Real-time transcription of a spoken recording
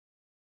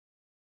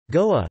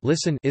Goa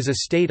is a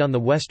state on the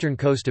western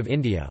coast of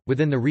India,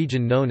 within the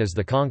region known as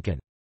the Konkan.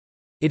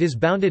 It is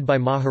bounded by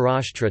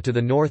Maharashtra to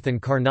the north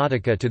and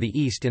Karnataka to the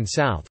east and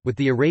south, with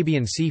the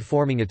Arabian Sea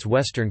forming its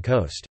western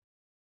coast.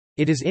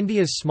 It is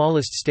India's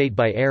smallest state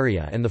by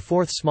area and the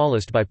fourth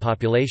smallest by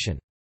population.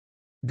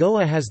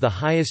 Goa has the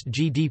highest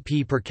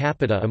GDP per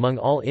capita among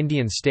all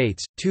Indian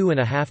states,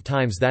 2.5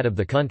 times that of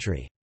the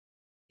country.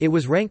 It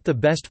was ranked the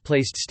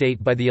best-placed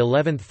state by the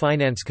 11th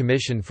Finance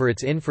Commission for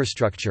its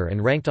infrastructure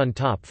and ranked on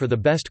top for the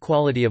best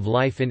quality of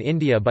life in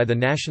India by the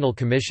National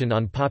Commission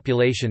on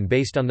Population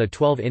based on the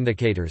 12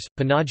 indicators.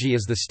 Panaji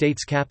is the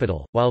state's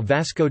capital, while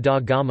Vasco da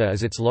Gama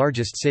is its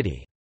largest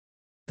city.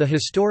 The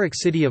historic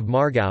city of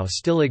Margao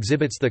still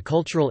exhibits the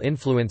cultural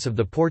influence of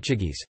the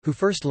Portuguese, who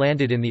first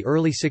landed in the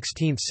early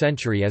 16th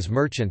century as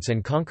merchants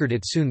and conquered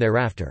it soon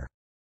thereafter.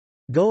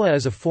 Goa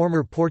is a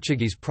former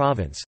Portuguese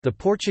province. The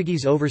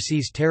Portuguese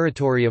overseas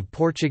territory of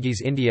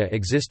Portuguese India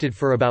existed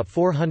for about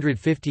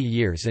 450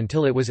 years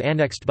until it was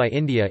annexed by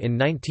India in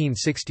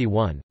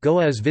 1961.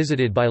 Goa is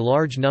visited by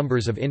large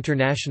numbers of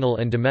international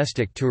and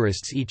domestic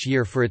tourists each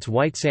year for its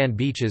white sand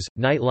beaches,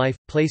 nightlife,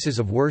 places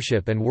of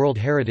worship, and World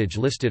Heritage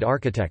listed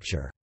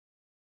architecture.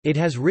 It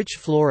has rich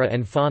flora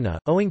and fauna,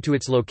 owing to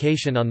its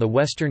location on the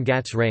Western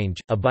Ghats Range,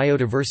 a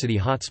biodiversity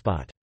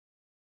hotspot.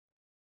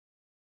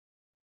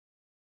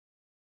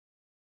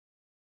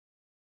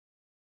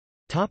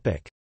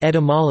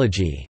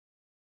 Etymology.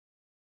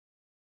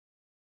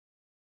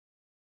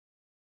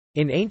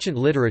 In ancient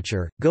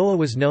literature, Goa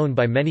was known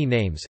by many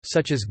names,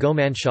 such as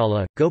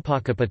Gomanshala,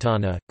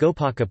 Gopakapatana,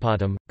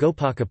 Gopakapatam,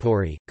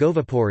 Gopakapuri,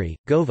 Govapuri,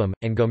 Govam,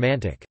 and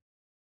Gomantak.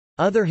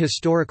 Other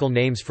historical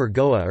names for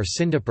Goa are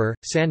Sindapur,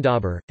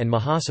 Sandabar, and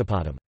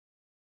Mahasapadam.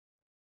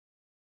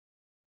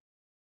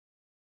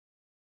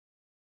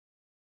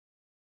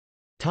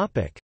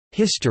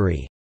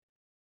 History.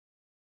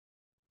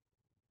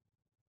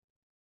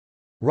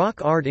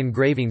 Rock art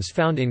engravings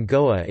found in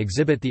Goa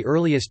exhibit the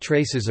earliest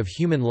traces of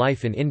human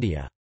life in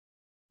India.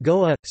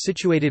 Goa,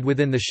 situated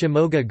within the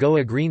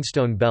Shimoga-Goa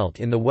Greenstone Belt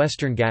in the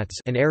Western Ghats,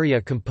 an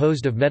area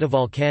composed of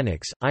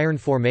metavolcanics, iron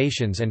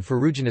formations and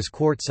ferruginous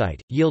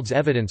quartzite, yields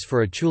evidence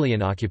for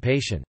Acheulean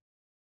occupation.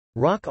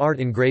 Rock art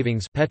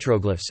engravings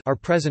petroglyphs are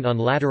present on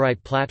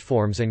laterite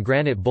platforms and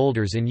granite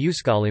boulders in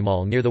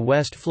Uskalimal near the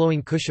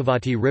west-flowing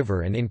Kushavati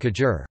River and in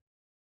Kajur.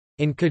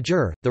 In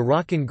Kajur, the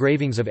rock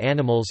engravings of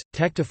animals,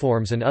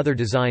 tectiforms and other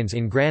designs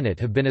in granite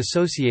have been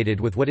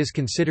associated with what is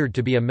considered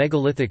to be a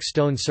megalithic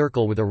stone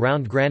circle with a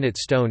round granite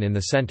stone in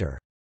the center.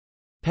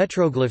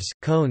 Petroglyphs,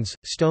 cones,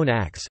 stone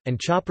axe, and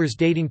choppers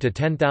dating to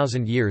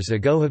 10,000 years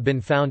ago have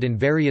been found in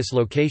various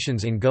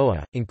locations in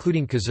Goa,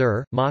 including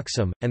Kazur,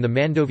 Moksum, and the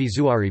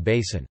Mandovi-Zuari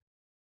Basin.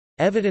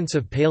 Evidence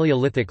of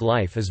Paleolithic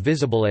life is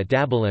visible at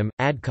Dabalim,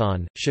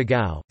 Adkon,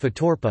 Shigao,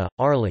 Fatorpa,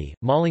 Arli,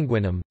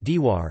 Malinguinam,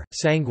 Diwar,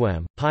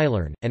 Sangwem,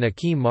 Pilern, and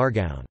Akim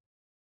Margaon.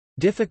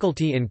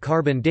 Difficulty in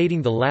carbon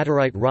dating the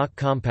laterite rock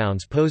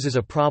compounds poses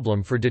a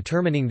problem for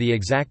determining the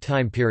exact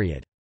time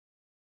period.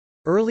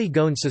 Early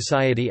Goan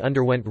society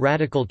underwent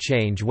radical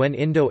change when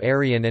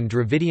Indo-Aryan and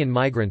Dravidian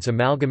migrants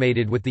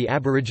amalgamated with the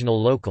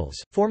Aboriginal locals,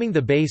 forming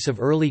the base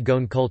of early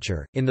Goan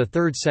culture. In the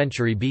 3rd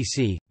century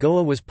BC,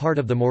 Goa was part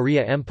of the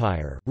Maurya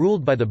Empire,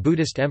 ruled by the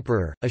Buddhist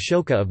emperor,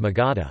 Ashoka of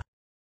Magadha.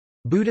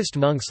 Buddhist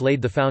monks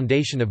laid the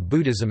foundation of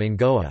Buddhism in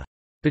Goa.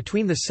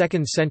 Between the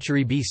 2nd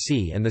century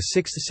BC and the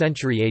 6th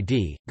century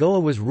AD, Goa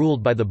was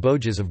ruled by the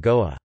Bhojas of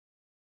Goa.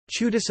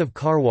 Chudas of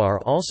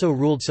Karwar also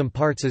ruled some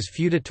parts as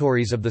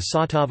feudatories of the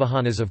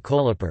Satavahanas of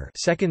Kolhapur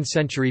 2nd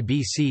century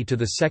BC to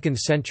the 2nd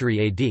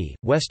century AD,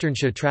 Western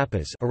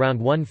Kshatrapas around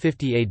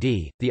 150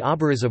 AD, the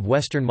Abhiras of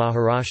western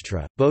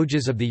Maharashtra,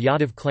 Bhojas of the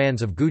Yadav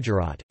clans of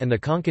Gujarat, and the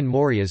Konkan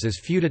Mauryas as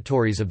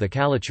feudatories of the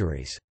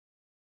Kalachuris.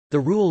 The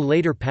rule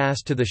later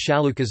passed to the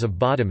Chalukyas of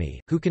Badami,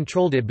 who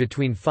controlled it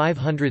between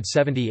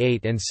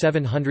 578 and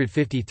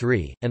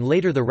 753, and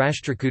later the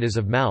Rashtrakutas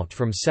of Maukt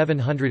from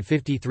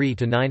 753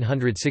 to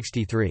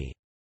 963.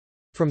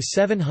 From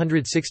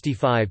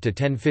 765 to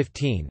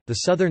 1015, the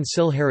southern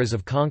Silharas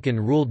of Konkan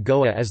ruled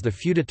Goa as the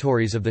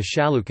feudatories of the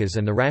Chalukyas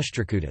and the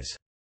Rashtrakutas.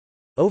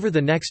 Over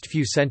the next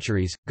few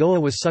centuries, Goa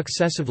was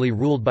successively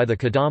ruled by the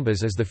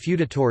Kadambas as the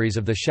feudatories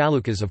of the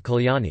Chalukyas of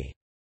Kalyani.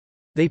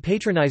 They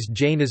patronized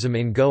Jainism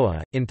in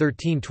Goa. In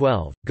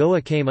 1312, Goa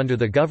came under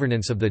the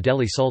governance of the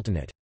Delhi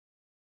Sultanate.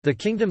 The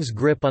kingdom's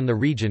grip on the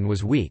region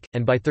was weak,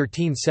 and by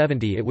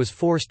 1370 it was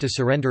forced to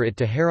surrender it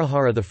to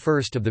Harihara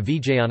I of the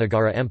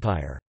Vijayanagara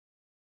Empire.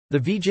 The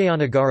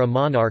Vijayanagara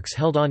monarchs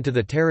held on to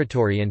the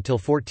territory until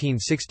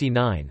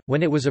 1469,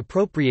 when it was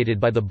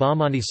appropriated by the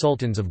Bahmani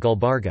sultans of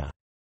Gulbarga.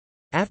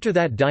 After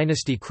that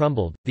dynasty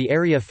crumbled, the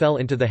area fell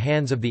into the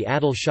hands of the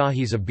Adil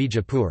Shahis of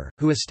Bijapur,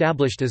 who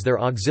established as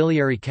their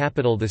auxiliary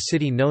capital the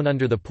city known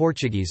under the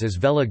Portuguese as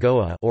Velha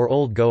Goa or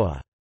Old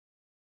Goa.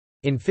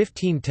 In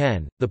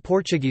 1510, the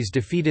Portuguese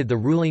defeated the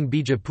ruling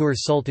Bijapur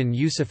Sultan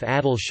Yusuf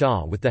Adil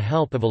Shah with the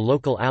help of a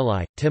local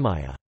ally,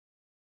 Timaya.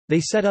 They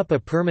set up a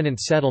permanent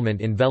settlement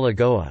in Velha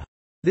Goa.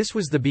 This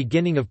was the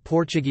beginning of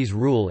Portuguese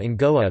rule in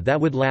Goa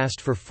that would last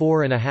for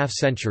 4.5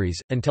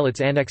 centuries, until its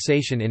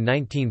annexation in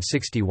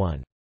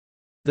 1961.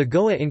 The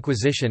Goa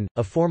Inquisition,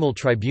 a formal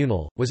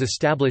tribunal, was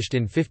established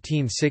in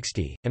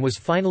 1560, and was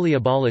finally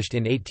abolished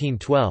in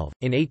 1812.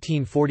 In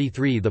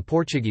 1843 the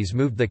Portuguese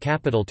moved the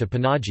capital to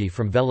Panaji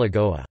from Vela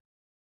Goa.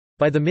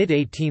 By the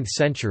mid-18th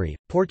century,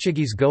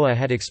 Portuguese Goa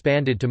had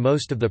expanded to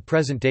most of the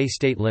present-day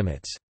state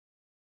limits.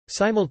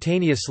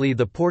 Simultaneously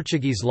the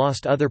Portuguese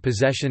lost other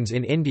possessions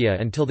in India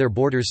until their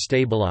borders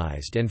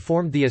stabilized and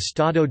formed the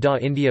Estado da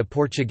India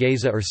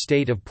Portuguesa or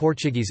State of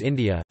Portuguese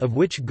India, of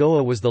which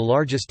Goa was the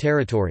largest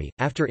territory.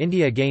 After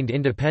India gained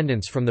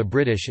independence from the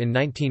British in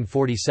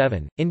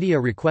 1947, India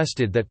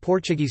requested that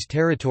Portuguese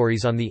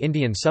territories on the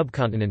Indian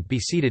subcontinent be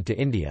ceded to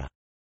India.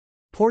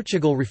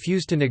 Portugal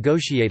refused to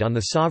negotiate on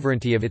the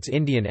sovereignty of its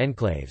Indian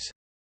enclaves.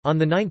 On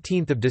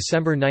 19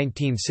 December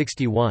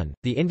 1961,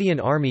 the Indian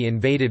Army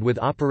invaded with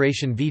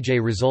Operation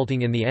Vijay,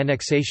 resulting in the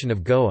annexation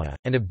of Goa,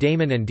 and of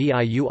Daman and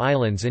Diu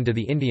Islands into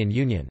the Indian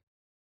Union.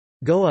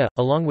 Goa,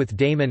 along with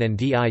Daman and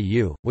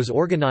Diu, was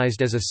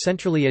organised as a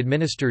centrally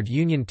administered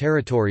Union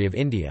Territory of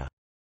India.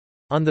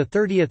 On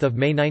 30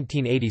 May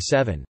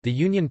 1987, the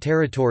Union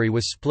Territory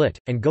was split,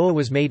 and Goa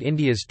was made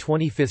India's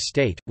 25th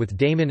state, with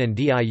Daman and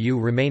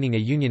Diu remaining a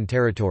Union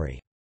Territory.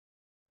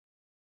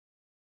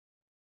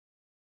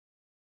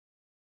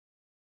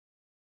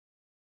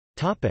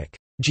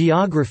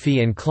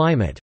 Geography and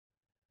climate.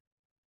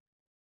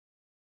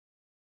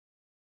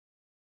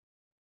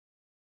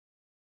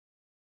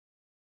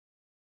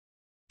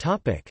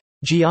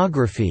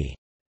 Geography.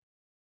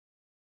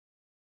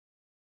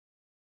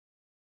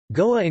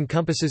 Goa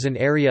encompasses an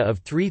area of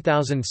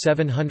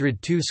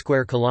 3,702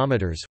 square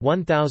kilometers,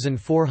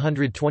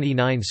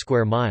 1,429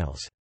 square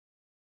miles.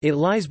 It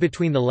lies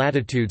between the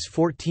latitudes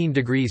 14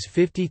 degrees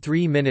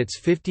 53 minutes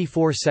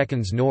 54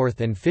 seconds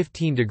north and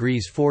 15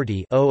 degrees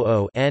 40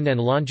 N and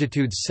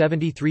longitudes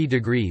 73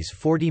 degrees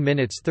 40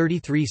 minutes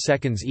 33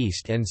 seconds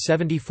east and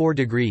 74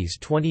 degrees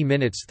 20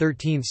 minutes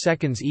 13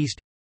 seconds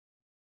east.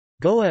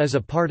 Goa is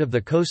a part of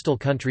the coastal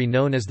country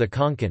known as the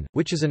Konkan,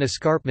 which is an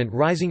escarpment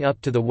rising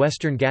up to the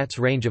Western Ghats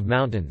range of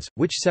mountains,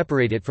 which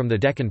separate it from the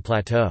Deccan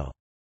Plateau.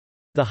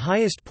 The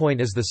highest point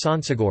is the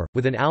Sansagor,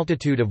 with an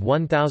altitude of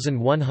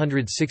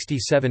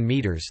 1,167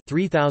 metres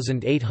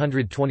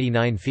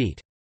 (3,829 feet).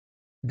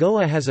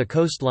 Goa has a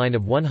coastline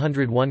of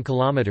 101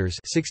 kilometres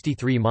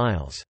 (63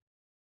 miles).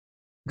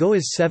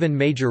 Goa's 7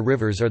 major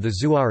rivers are the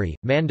Zuari,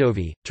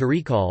 Mandovi,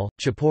 Tarikal,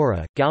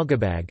 Chapora,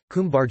 Galgabag,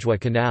 Kumbarjwa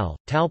Canal,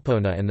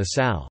 Talpona and the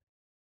Sal.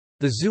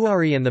 The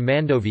Zuari and the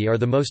Mandovi are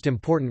the most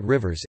important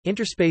rivers,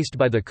 interspaced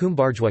by the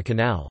Kumbarjwa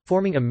Canal,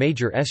 forming a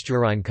major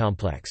estuarine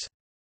complex.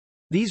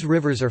 These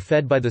rivers are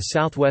fed by the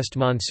southwest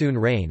monsoon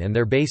rain and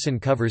their basin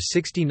covers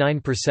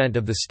 69%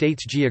 of the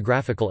state's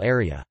geographical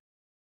area.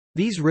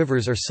 These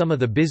rivers are some of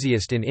the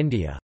busiest in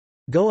India.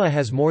 Goa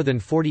has more than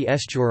 40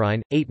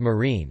 estuarine, 8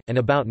 marine, and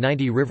about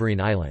 90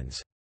 riverine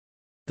islands.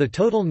 The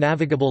total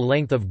navigable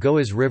length of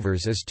Goa's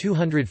rivers is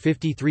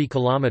 253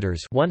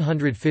 kilometers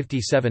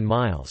 (157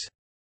 miles).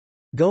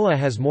 Goa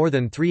has more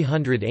than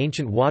 300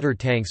 ancient water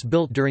tanks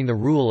built during the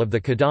rule of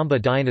the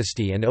Kadamba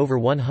dynasty and over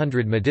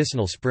 100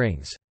 medicinal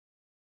springs.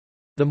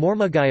 The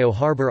Mormugao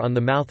harbour on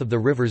the mouth of the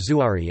river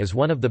Zuari is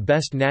one of the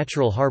best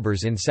natural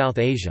harbours in South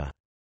Asia.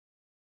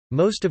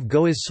 Most of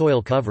Goa's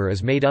soil cover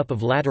is made up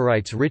of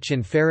laterites rich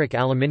in ferric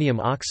aluminium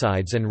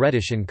oxides and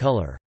reddish in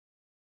colour.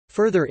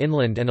 Further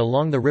inland and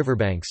along the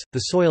riverbanks, the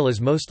soil is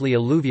mostly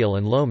alluvial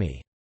and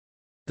loamy.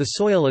 The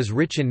soil is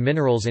rich in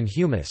minerals and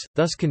humus,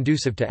 thus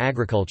conducive to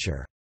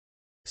agriculture.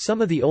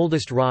 Some of the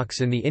oldest rocks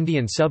in the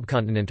Indian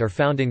subcontinent are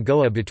found in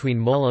Goa between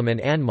Molam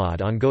and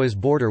Anmod on Goa's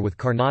border with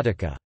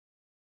Karnataka.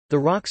 The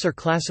rocks are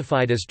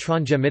classified as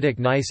trondhjemitic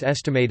gneiss,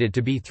 estimated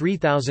to be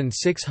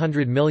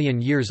 3,600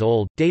 million years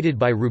old, dated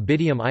by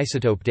rubidium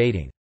isotope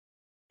dating.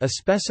 A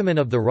specimen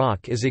of the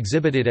rock is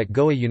exhibited at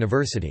Goa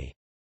University.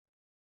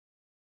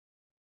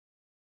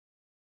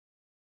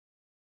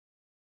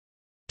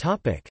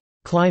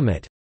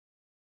 Climate.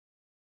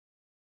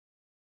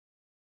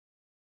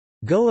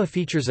 Goa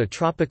features a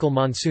tropical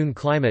monsoon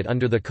climate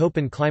under the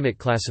Köppen climate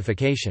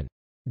classification.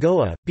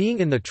 Goa, being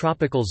in the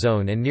tropical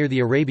zone and near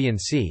the Arabian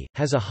Sea,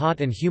 has a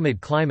hot and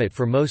humid climate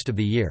for most of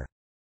the year.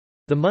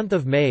 The month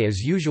of May is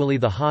usually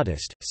the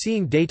hottest,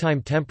 seeing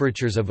daytime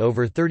temperatures of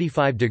over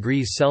 35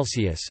 degrees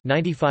Celsius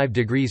 (95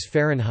 degrees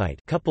Fahrenheit)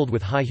 coupled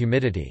with high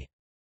humidity.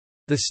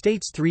 The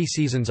state's 3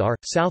 seasons are: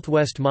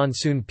 southwest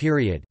monsoon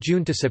period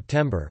 (June to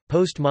September),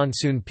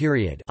 post-monsoon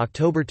period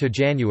 (October to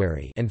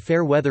January), and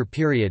fair weather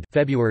period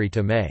 (February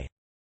to May).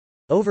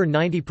 Over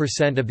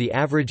 90% of the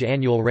average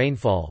annual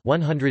rainfall,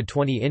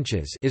 120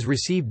 inches, is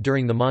received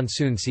during the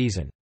monsoon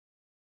season.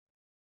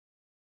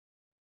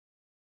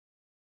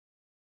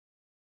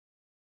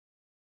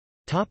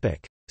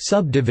 Topic: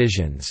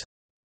 Subdivisions.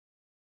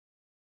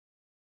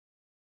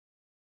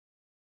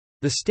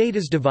 The state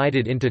is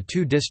divided into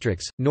 2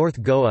 districts,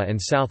 North Goa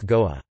and South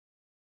Goa.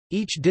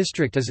 Each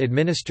district is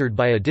administered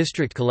by a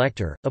district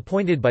collector,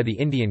 appointed by the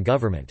Indian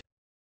government.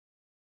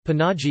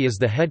 Panaji is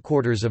the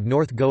headquarters of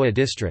North Goa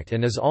district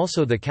and is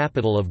also the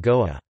capital of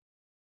Goa.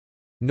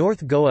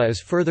 North Goa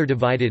is further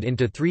divided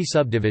into 3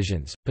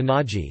 subdivisions,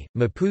 Panaji,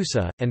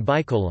 Mapusa, and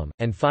Bicolum,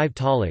 and 5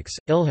 taluks,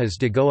 Ilhas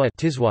de Goa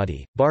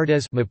Tiswadi,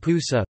 Bardes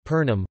Mapusa,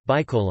 Purnam,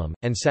 Bicolum,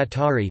 and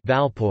Satari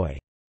Valpoi.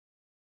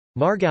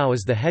 Margao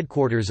is the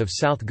headquarters of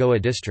South Goa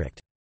district.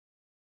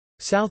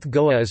 South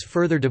Goa is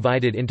further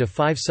divided into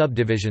 5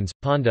 subdivisions,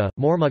 Ponda,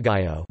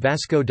 Mormugao,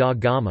 Vasco da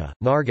Gama,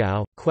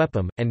 Margao,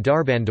 Quepam, and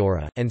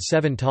Darbandora, and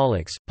 7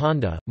 taluks,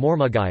 Ponda,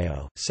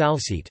 Mormugao,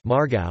 Salsete,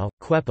 Margao,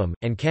 Quepam,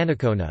 and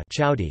Canacona,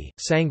 Chowdi,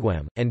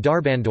 Sanguem, and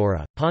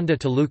Darbandora. Ponda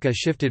Taluka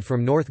shifted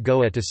from North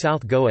Goa to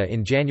South Goa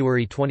in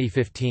January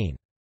 2015.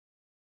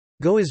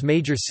 Goa's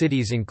major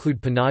cities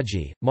include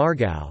Panaji,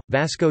 Margao,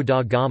 Vasco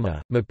da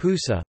Gama,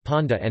 Mapusa,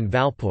 Ponda and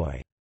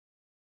Valpoi.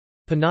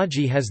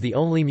 Panaji has the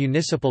only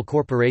municipal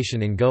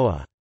corporation in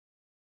Goa.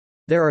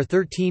 There are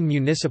 13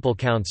 municipal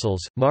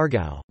councils,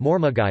 Margao,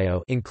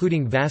 Mormugao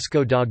including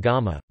Vasco da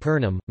Gama,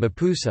 Purnam,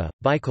 Mapusa,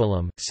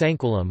 Bicolum,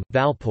 Sanquilum,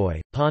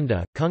 Valpoi,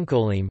 Ponda,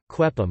 Kunkolim,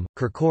 Quepam,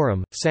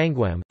 Kirkoram,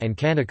 Sanguem, and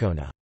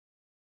Canacona.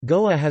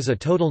 Goa has a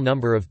total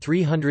number of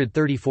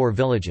 334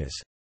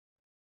 villages.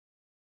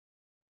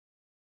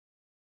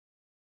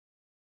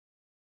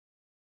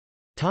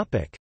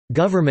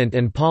 Government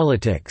and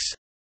politics.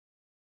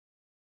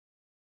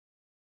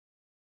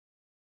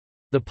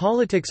 The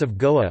politics of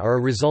Goa are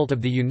a result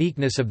of the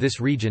uniqueness of this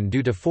region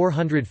due to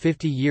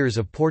 450 years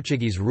of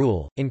Portuguese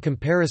rule, in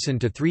comparison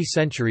to 3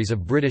 centuries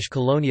of British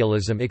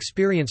colonialism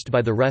experienced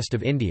by the rest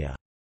of India.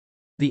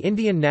 The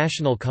Indian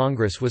National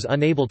Congress was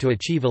unable to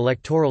achieve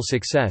electoral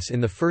success in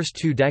the first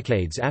 2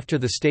 decades after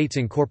the state's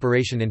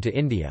incorporation into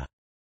India.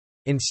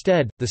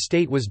 Instead, the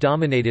state was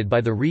dominated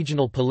by the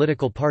regional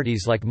political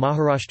parties like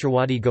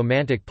Maharashtrawadi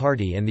Gomantak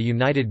Party and the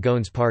United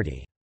Goans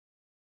Party.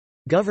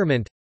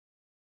 Government.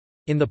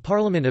 In the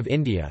Parliament of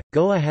India,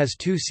 Goa has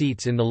 2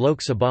 seats in the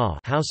Lok Sabha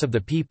House of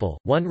the People,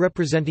 1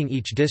 representing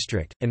each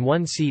district, and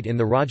 1 seat in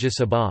the Rajya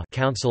Sabha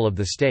Council of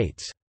the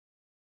States.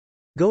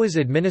 Goa's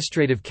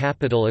administrative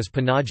capital is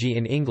Panaji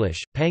in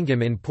English,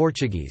 Pangam in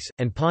Portuguese,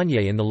 and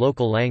Panye in the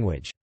local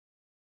language.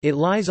 It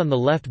lies on the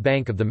left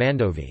bank of the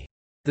Mandovi.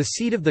 The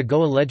seat of the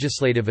Goa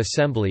Legislative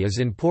Assembly is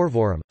in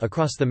Porvorim,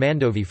 across the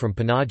Mandovi from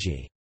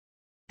Panaji.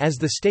 As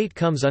the state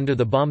comes under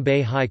the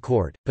Bombay High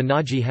Court,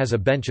 Panaji has a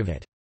bench of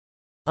it.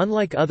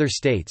 Unlike other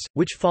states,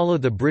 which follow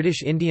the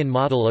British Indian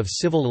model of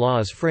civil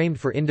laws framed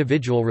for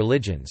individual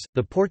religions,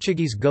 the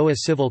Portuguese Goa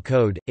Civil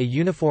Code, a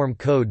uniform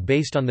code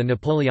based on the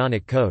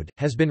Napoleonic Code,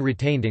 has been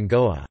retained in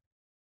Goa.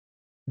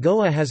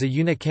 Goa has a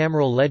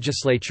unicameral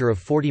legislature of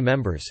 40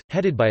 members,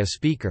 headed by a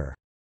speaker.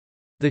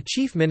 The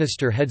chief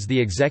minister heads the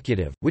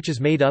executive, which is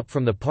made up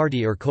from the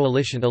party or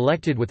coalition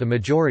elected with a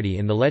majority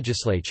in the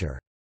legislature.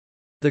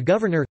 The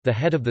governor, the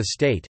head of the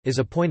state, is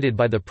appointed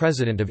by the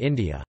President of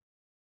India.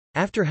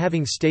 After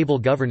having stable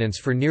governance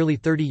for nearly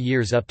 30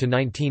 years up to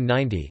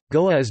 1990,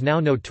 Goa is now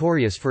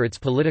notorious for its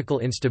political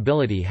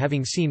instability,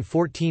 having seen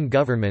 14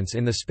 governments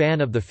in the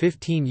span of the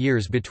 15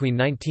 years between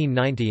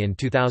 1990 and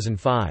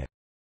 2005.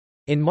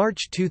 In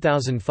March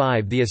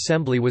 2005 the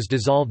assembly was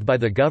dissolved by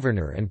the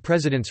governor and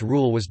president's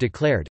rule was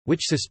declared,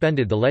 which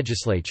suspended the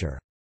legislature.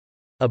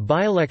 A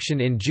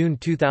by-election in June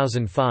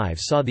 2005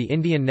 saw the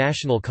Indian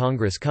National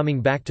Congress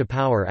coming back to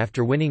power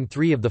after winning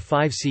 3 of the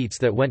 5 seats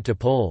that went to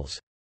polls.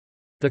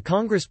 The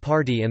Congress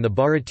Party and the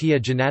Bharatiya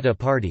Janata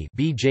Party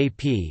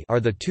 (BJP) are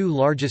the 2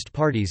 largest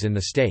parties in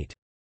the state.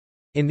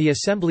 In the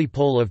assembly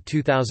poll of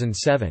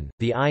 2007,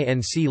 the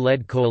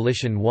INC-led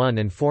coalition won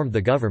and formed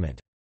the government.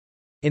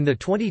 In the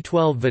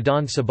 2012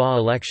 Vidhan Sabha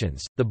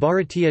elections, the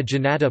Bharatiya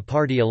Janata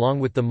Party along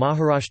with the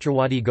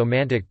Maharashtrawadi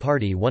Gomantak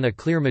Party won a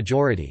clear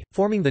majority,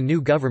 forming the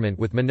new government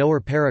with Manohar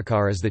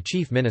Parrikar as the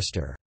chief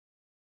minister.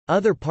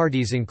 Other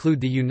parties include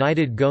the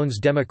United Goans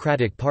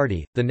Democratic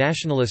Party, the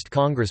Nationalist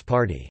Congress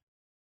Party.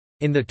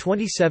 In the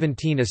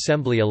 2017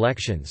 assembly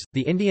elections,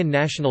 the Indian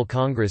National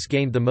Congress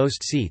gained the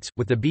most seats,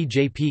 with the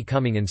BJP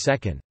coming in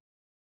second.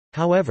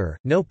 However,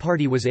 no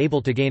party was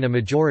able to gain a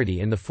majority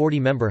in the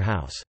 40-member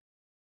House.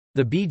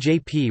 The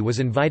BJP was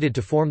invited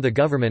to form the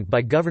government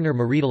by Governor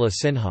Mridula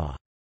Sinha.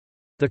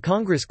 The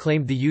Congress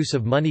claimed the use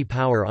of money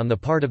power on the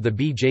part of the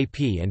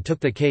BJP and took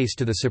the case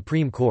to the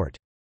Supreme Court.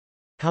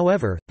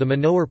 However, the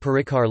Manohar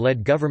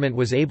Parrikar-led government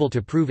was able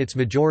to prove its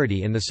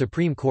majority in the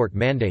Supreme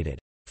Court-mandated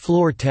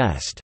floor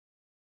test.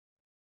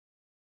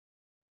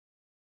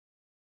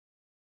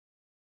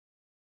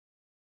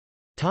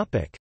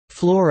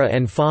 Flora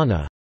and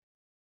fauna.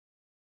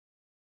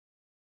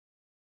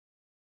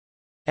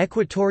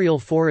 Equatorial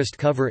forest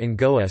cover in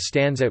Goa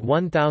stands at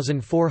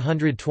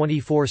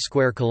 1,424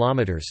 square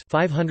kilometers,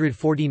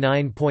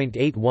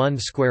 549.81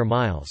 square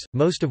miles,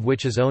 most of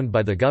which is owned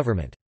by the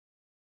government.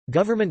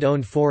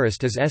 Government-owned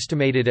forest is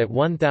estimated at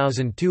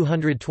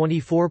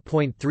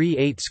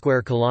 1,224.38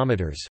 square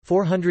kilometers,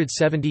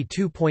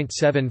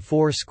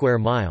 472.74 square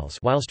miles,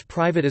 whilst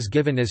private is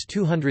given as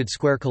 200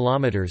 square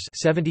kilometers,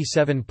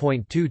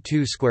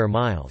 77.22 square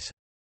miles.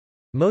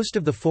 Most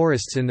of the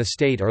forests in the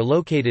state are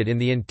located in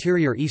the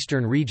interior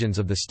eastern regions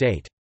of the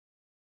state.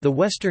 The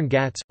Western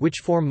Ghats, which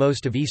form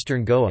most of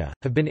eastern Goa,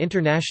 have been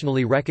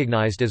internationally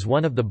recognized as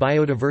one of the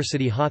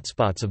biodiversity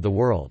hotspots of the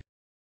world.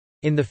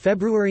 In the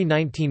February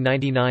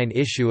 1999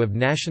 issue of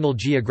National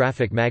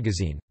Geographic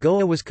magazine,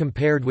 Goa was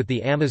compared with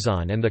the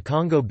Amazon and the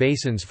Congo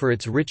basins for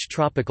its rich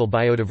tropical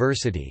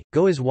biodiversity.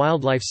 Goa's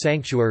wildlife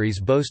sanctuaries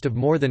boast of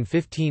more than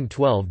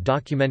 1512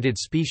 documented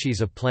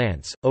species of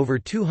plants, over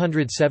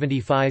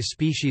 275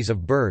 species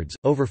of birds,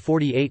 over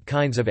 48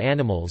 kinds of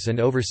animals,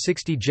 and over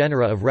 60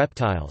 genera of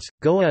reptiles.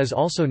 Goa is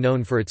also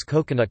known for its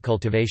coconut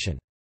cultivation.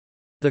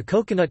 The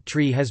coconut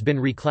tree has been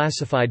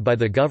reclassified by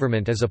the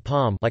government as a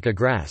palm like a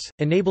grass,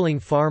 enabling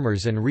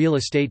farmers and real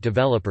estate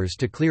developers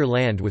to clear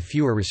land with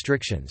fewer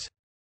restrictions.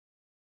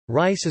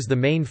 Rice is the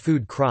main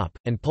food crop,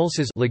 and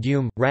pulses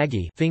legume,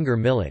 ragi finger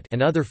millet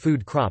and other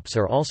food crops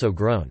are also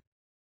grown.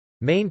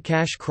 Main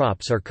cash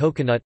crops are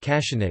coconut,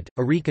 cashewnut,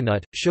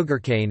 arecanut,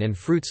 sugarcane and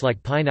fruits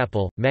like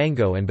pineapple,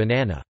 mango and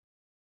banana.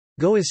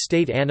 Goa's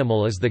state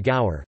animal is the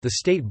gaur, the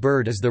state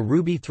bird is the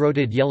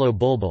ruby-throated yellow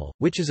bulbul,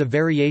 which is a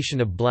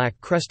variation of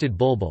black-crested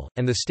bulbul,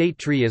 and the state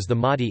tree is the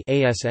mati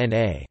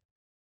asna.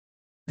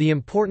 The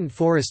important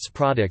forest's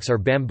products are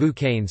bamboo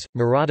canes,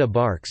 murata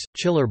barks,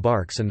 chiller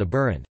barks and the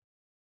burund.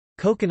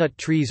 Coconut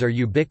trees are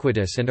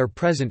ubiquitous and are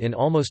present in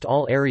almost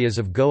all areas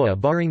of Goa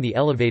barring the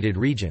elevated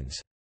regions.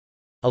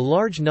 A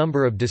large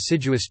number of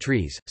deciduous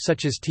trees,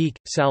 such as teak,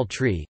 sal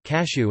tree,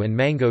 cashew and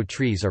mango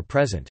trees are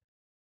present.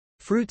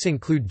 Fruits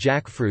include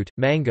jackfruit,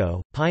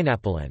 mango,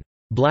 pineapple and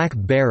black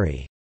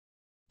berry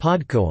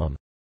podcoam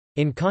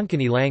in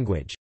Konkani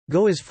language.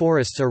 Goa's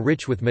forests are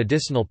rich with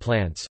medicinal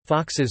plants,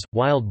 foxes,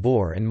 wild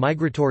boar and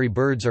migratory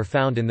birds are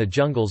found in the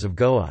jungles of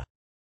Goa.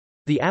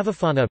 The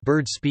avifauna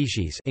bird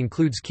species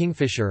includes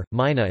kingfisher,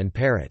 myna and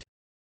parrot.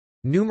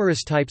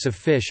 Numerous types of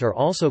fish are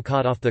also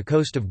caught off the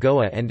coast of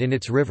Goa and in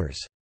its rivers.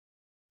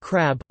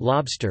 Crab,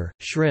 lobster,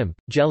 shrimp,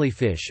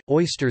 jellyfish,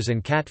 oysters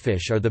and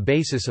catfish are the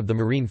basis of the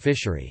marine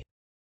fishery.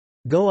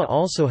 Goa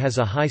also has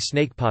a high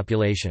snake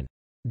population.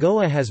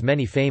 Goa has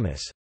many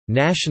famous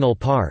national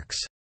parks,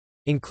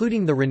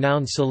 including the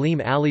renowned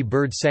Salim Ali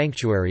Bird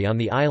Sanctuary on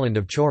the island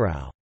of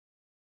Chorao.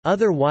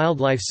 Other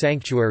wildlife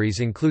sanctuaries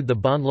include the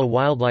Bondla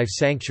Wildlife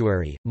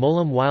Sanctuary,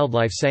 Molam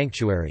Wildlife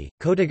Sanctuary,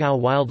 Kotagao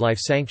Wildlife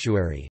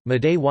Sanctuary,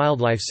 Maday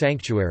Wildlife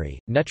Sanctuary,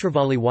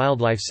 Netravali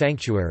Wildlife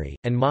Sanctuary,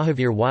 and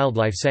Mahavir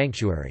Wildlife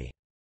Sanctuary.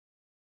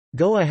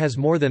 Goa has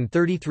more than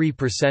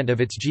 33% of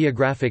its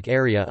geographic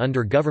area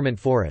under government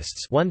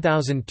forests,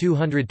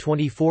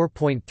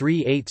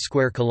 1224.38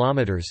 square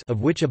kilometers,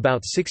 of which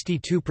about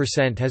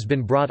 62% has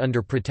been brought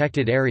under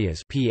protected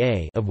areas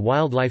 (PA) of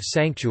wildlife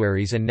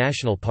sanctuaries and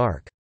national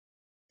park.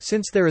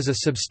 Since there is a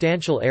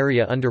substantial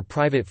area under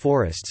private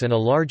forests and a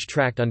large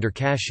tract under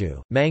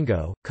cashew,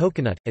 mango,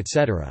 coconut,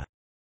 etc.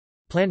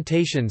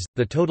 plantations,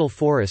 the total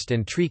forest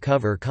and tree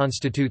cover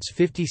constitutes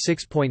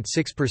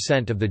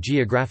 56.6% of the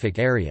geographic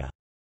area.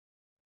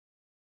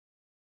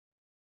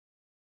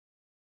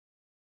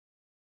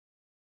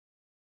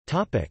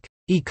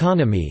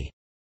 Economy.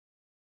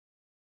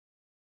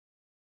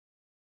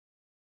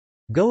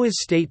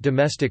 Goa's state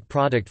domestic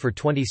product for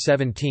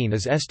 2017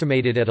 is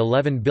estimated at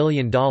 $11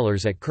 billion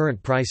at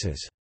current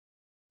prices.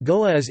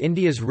 Goa is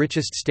India's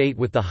richest state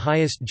with the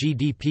highest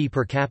GDP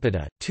per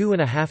capita,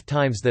 2.5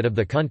 times that of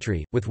the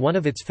country, with one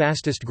of its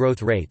fastest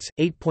growth rates,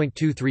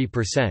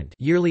 8.23%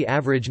 yearly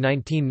average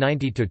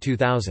 1990 to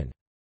 2000.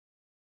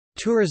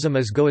 Tourism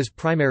is Goa's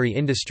primary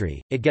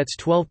industry, it gets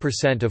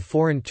 12% of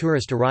foreign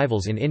tourist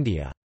arrivals in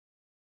India.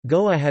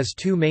 Goa has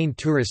two main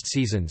tourist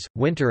seasons,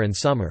 winter and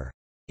summer.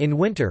 In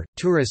winter,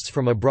 tourists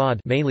from abroad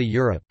mainly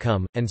Europe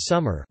come, and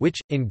summer which,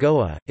 in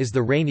Goa, is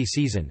the rainy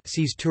season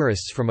sees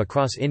tourists from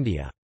across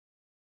India.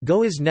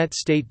 Goa's net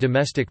state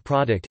domestic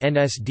product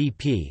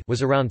 (NSDP)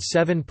 was around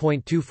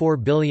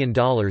 $7.24 billion in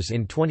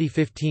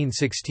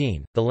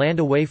 2015-16. The land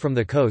away from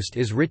the coast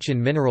is rich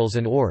in minerals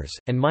and ores,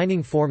 and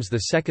mining forms the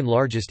second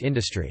largest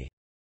industry.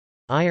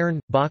 Iron,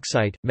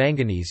 bauxite,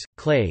 manganese,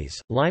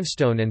 clays,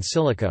 limestone and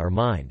silica are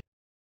mined.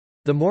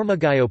 The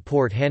Mormugao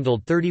port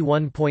handled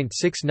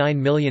 31.69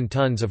 million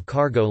tons of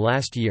cargo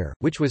last year,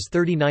 which was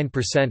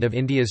 39% of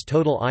India's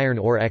total iron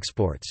ore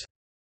exports.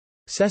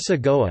 Sesa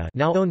Goa,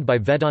 now owned by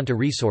Vedanta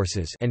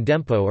Resources, and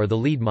Dempo are the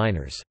lead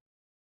miners.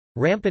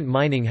 Rampant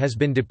mining has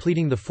been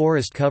depleting the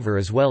forest cover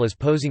as well as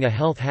posing a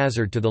health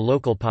hazard to the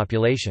local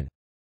population.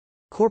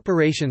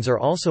 Corporations are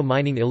also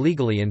mining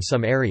illegally in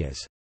some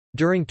areas.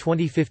 During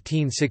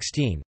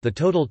 2015-16, the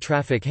total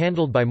traffic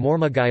handled by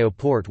Mormugao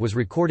port was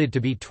recorded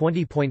to be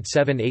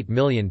 20.78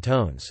 million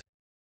tonnes.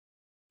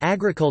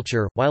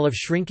 Agriculture, while of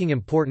shrinking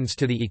importance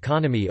to the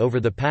economy over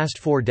the past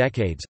 4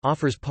 decades,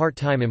 offers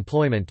part-time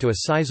employment to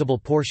a sizable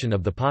portion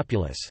of the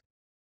populace.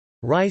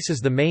 Rice is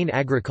the main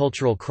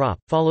agricultural crop,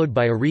 followed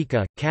by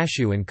areca,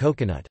 cashew and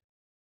coconut.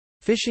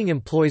 Fishing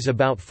employs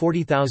about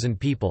 40,000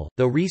 people,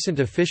 though recent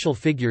official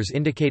figures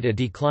indicate a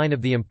decline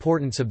of the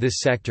importance of this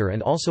sector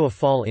and also a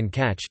fall in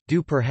catch,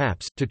 due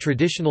perhaps, to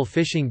traditional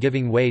fishing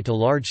giving way to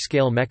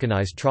large-scale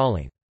mechanized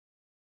trawling.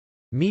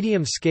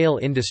 Medium-scale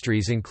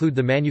industries include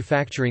the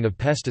manufacturing of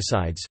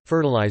pesticides,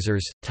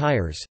 fertilizers,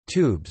 tires,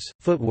 tubes,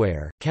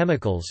 footwear,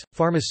 chemicals,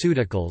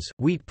 pharmaceuticals,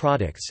 wheat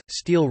products,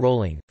 steel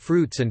rolling,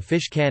 fruits and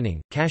fish canning,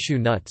 cashew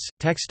nuts,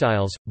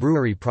 textiles,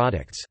 brewery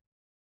products.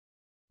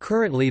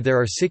 Currently there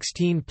are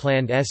 16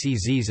 planned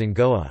SEZs in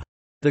Goa.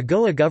 The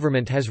Goa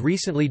government has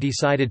recently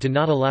decided to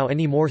not allow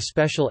any more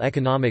special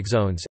economic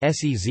zones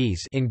 (SEZs)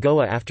 in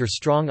Goa after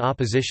strong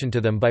opposition to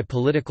them by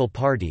political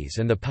parties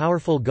and the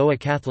powerful Goa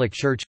Catholic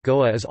Church.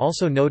 Goa is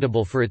also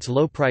notable for its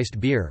low-priced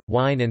beer,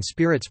 wine and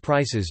spirits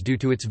prices due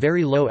to its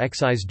very low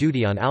excise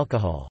duty on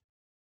alcohol.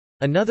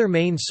 Another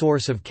main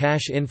source of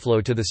cash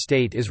inflow to the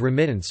state is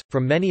remittance,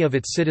 from many of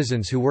its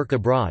citizens who work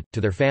abroad, to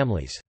their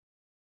families.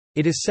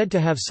 It is said to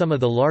have some of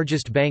the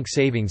largest bank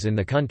savings in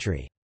the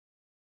country.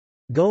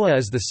 Goa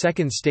is the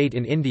second state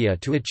in India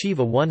to achieve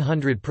a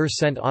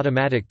 100%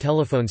 automatic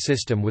telephone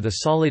system with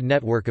a solid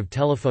network of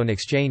telephone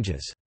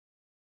exchanges.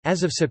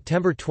 As of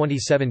September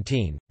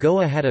 2017,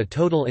 Goa had a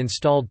total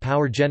installed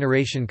power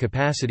generation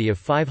capacity of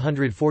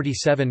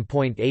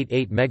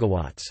 547.88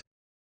 megawatts.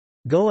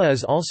 Goa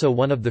is also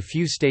one of the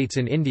few states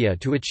in India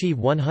to achieve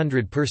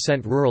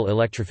 100% rural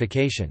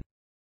electrification.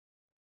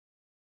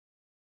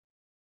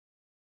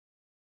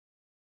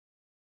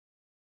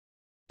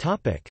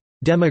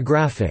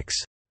 Demographics.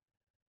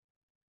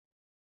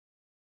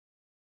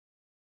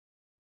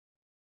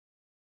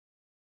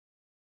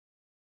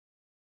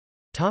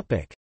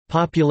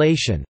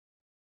 Population.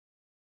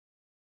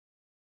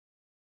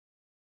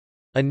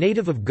 A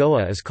native of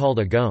Goa is called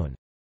a Goan.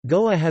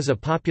 Goa has a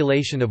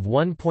population of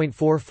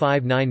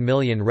 1.459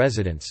 million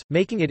residents,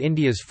 making it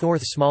India's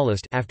fourth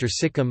smallest after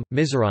Sikkim,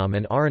 Mizoram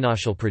and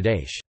Arunachal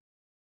Pradesh.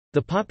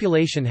 The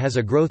population has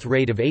a growth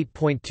rate of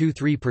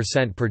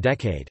 8.23% per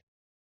decade.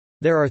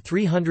 There are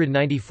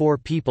 394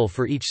 people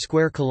for each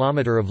square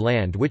kilometre of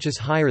land, which is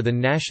higher than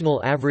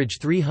national average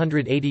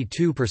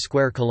 382 per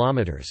square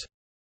kilometres.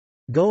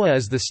 Goa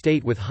is the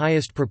state with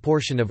highest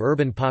proportion of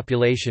urban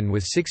population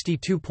with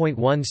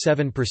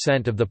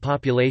 62.17% of the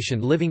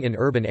population living in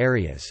urban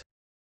areas.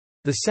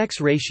 The sex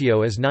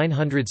ratio is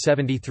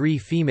 973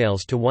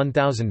 females to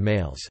 1,000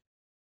 males.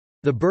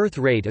 The birth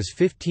rate is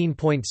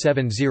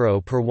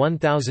 15.70 per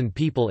 1,000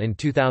 people in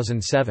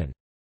 2007.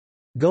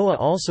 Goa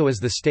also is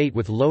the state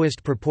with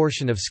lowest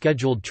proportion of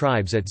scheduled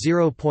tribes at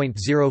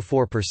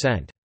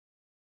 0.04%.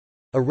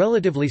 A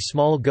relatively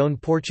small Goan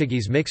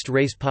Portuguese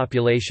mixed-race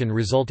population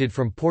resulted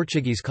from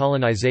Portuguese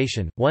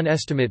colonization, one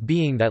estimate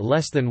being that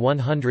less than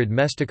 100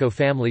 Mestiço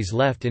families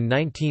left in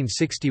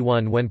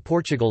 1961 when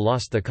Portugal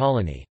lost the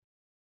colony.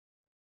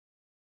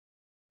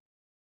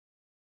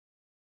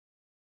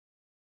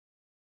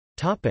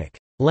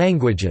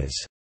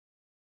 Languages.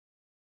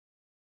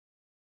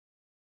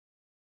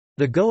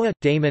 The Goa,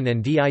 Daman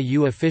and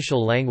Diu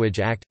Official Language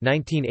Act,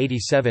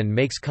 1987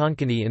 makes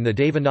Konkani in the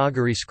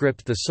Devanagari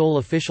script the sole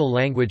official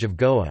language of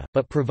Goa,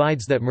 but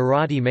provides that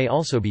Marathi may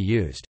also be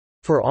used,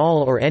 "...for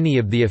all or any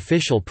of the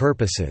official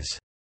purposes."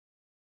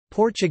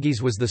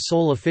 Portuguese was the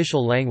sole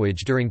official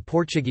language during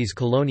Portuguese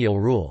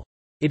colonial rule.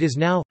 It is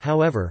now,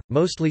 however,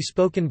 mostly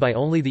spoken by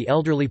only the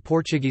elderly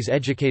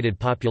Portuguese-educated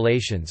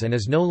populations and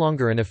is no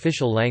longer an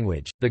official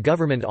language. The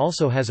government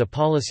also has a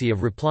policy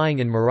of replying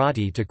in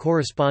Marathi to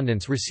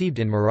correspondence received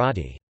in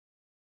Marathi.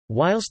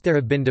 Whilst there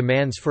have been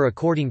demands for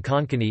according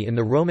Konkani in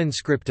the Roman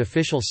script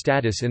official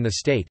status in the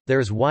state, there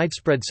is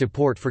widespread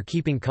support for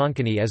keeping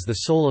Konkani as the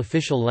sole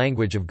official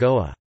language of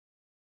Goa.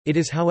 It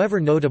is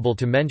however notable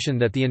to mention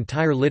that the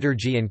entire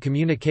liturgy and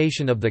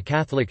communication of the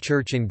Catholic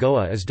Church in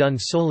Goa is done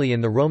solely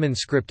in the Roman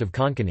script of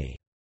Konkani.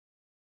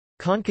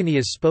 Konkani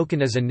is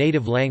spoken as a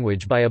native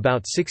language by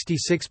about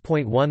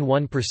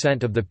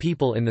 66.11% of the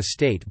people in the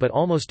state, but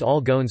almost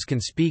all Goans can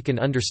speak and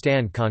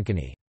understand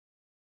Konkani.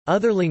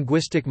 Other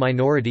linguistic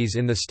minorities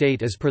in the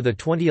state as per the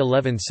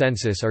 2011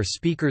 census are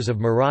speakers of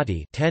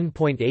Marathi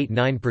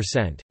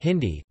 10.89%,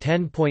 Hindi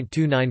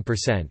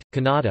 10.29%,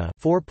 Kannada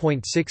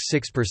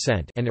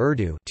 4.66% and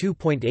Urdu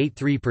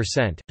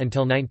 2.83%.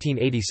 Until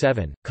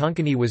 1987,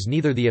 Konkani was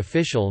neither the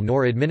official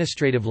nor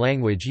administrative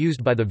language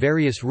used by the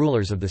various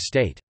rulers of the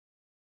state.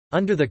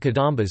 Under the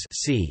Kadambas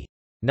c.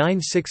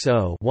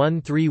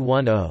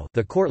 960-1310,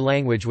 the court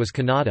language was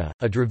Kannada,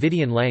 a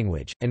Dravidian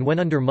language, and when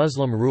under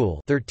Muslim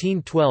rule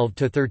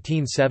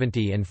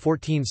 1312–1370 and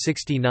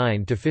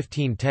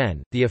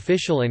 1469–1510, the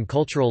official and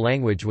cultural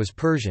language was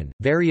Persian.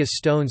 Various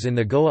stones in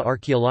the Goa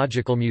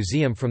Archaeological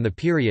Museum from the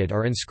period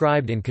are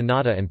inscribed in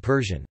Kannada and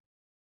Persian.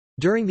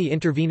 During the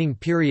intervening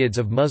periods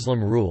of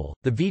Muslim rule,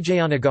 the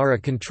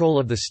Vijayanagara control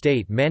of the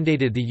state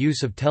mandated the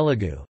use of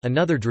Telugu,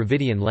 another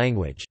Dravidian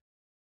language.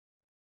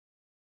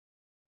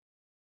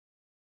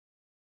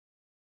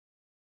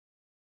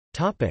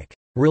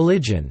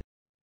 Religion.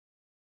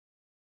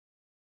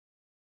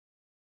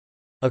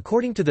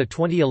 According to the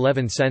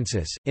 2011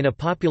 census, in a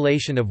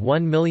population of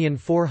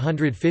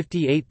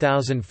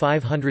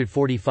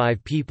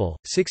 1,458,545 people,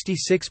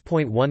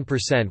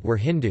 66.1% were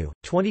Hindu,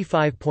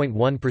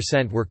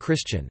 25.1% were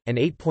Christian, and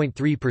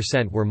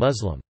 8.3% were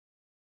Muslim.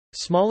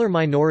 Smaller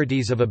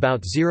minorities of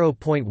about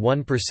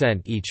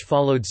 0.1% each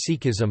followed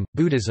Sikhism,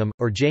 Buddhism,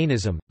 or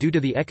Jainism. Due to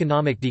the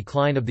economic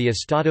decline of the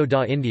Estado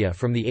da India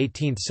from the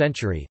 18th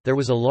century, there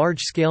was a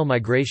large-scale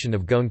migration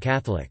of Goan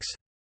Catholics.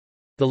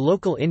 The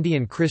local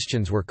Indian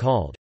Christians were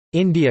called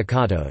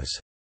Indiacatos,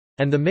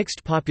 and the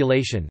mixed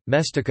population,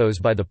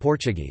 Mesticos by the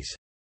Portuguese.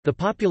 The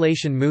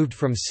population moved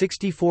from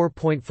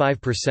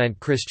 64.5%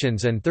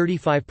 Christians and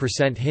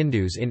 35%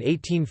 Hindus in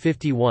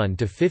 1851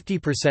 to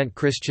 50%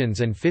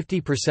 Christians and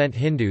 50%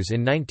 Hindus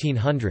in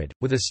 1900,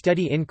 with a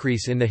steady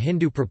increase in the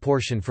Hindu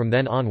proportion from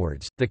then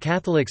onwards. The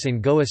Catholics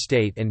in Goa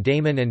State and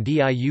Daman and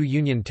Diu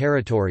Union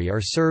Territory are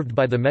served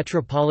by the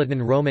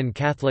Metropolitan Roman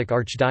Catholic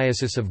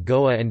Archdiocese of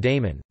Goa and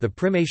Daman, the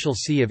primatial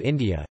see of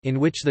India, in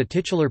which the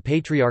titular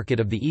Patriarchate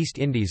of the East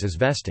Indies is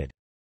vested.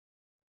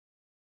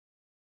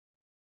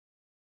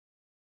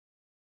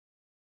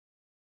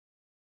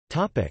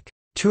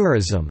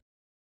 Tourism.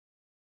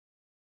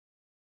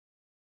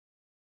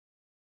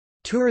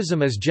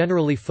 Tourism is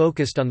generally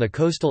focused on the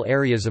coastal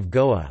areas of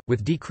Goa,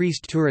 with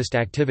decreased tourist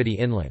activity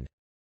inland.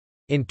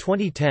 In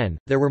 2010,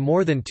 there were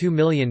more than 2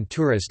 million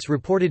tourists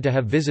reported to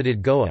have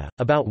visited Goa,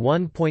 about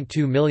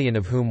 1.2 million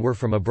of whom were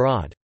from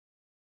abroad.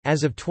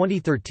 As of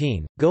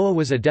 2013, Goa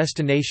was a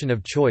destination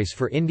of choice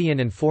for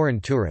Indian and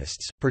foreign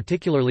tourists,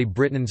 particularly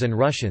Britons and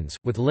Russians,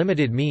 with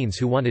limited means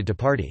who wanted to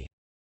party.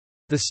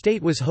 The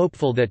state was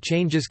hopeful that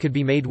changes could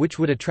be made which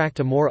would attract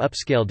a more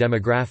upscale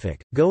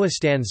demographic. Goa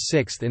stands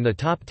 6th in the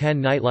top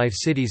 10 nightlife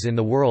cities in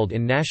the world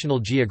in National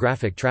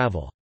Geographic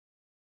travel.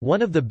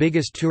 One of the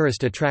biggest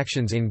tourist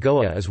attractions in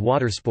Goa is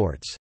water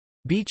sports.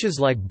 Beaches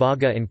like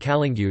Baga and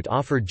Calangute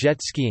offer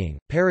jet skiing,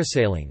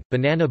 parasailing,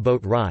 banana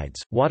boat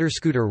rides, water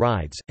scooter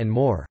rides, and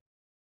more.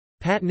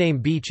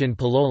 Patname Beach in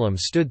Palolem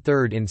stood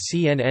third in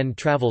CNN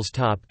Travel's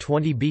top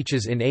 20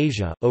 beaches in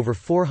Asia. Over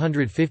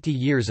 450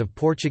 years of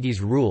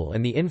Portuguese rule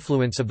and the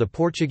influence of the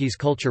Portuguese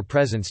culture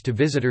presents to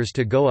visitors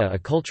to Goa a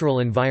cultural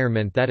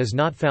environment that is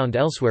not found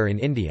elsewhere in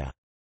India.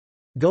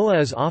 Goa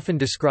is often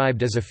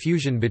described as a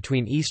fusion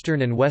between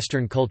Eastern and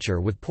Western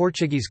culture, with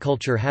Portuguese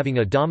culture having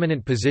a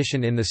dominant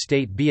position in the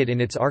state, be it in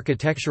its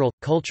architectural,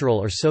 cultural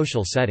or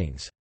social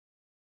settings.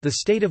 The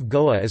state of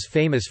Goa is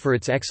famous for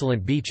its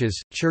excellent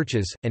beaches,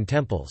 churches, and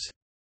temples.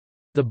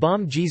 The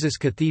Bom Jesus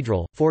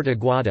Cathedral, Fort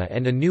Aguada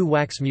and a new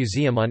wax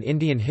museum on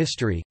Indian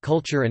history,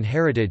 culture and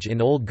heritage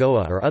in Old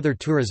Goa are other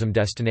tourism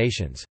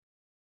destinations.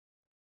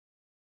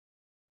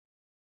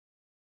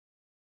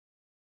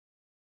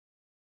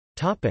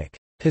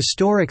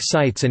 Historic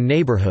sites and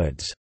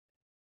neighbourhoods.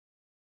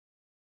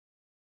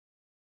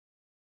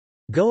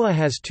 Goa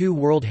has 2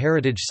 World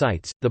Heritage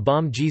Sites, the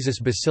Bom Jesus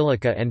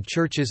Basilica and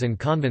churches and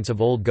convents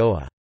of Old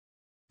Goa.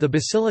 The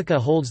basilica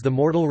holds the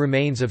mortal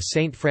remains of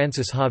Saint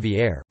Francis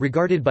Xavier,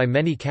 regarded by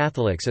many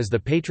Catholics as the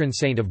patron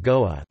saint of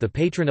Goa. The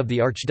patron of the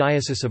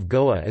Archdiocese of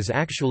Goa is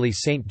actually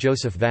Saint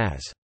Joseph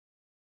Vaz.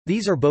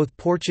 These are both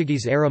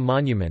Portuguese-era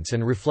monuments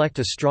and reflect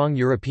a strong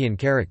European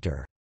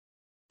character.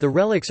 The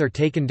relics are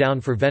taken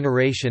down for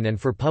veneration and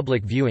for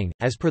public viewing,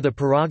 as per the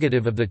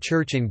prerogative of the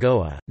Church in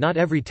Goa, not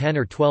every 10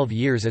 or 12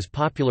 years as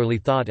popularly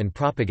thought and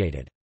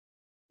propagated.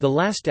 The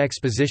last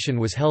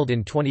exposition was held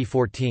in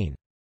 2014.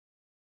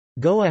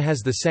 Goa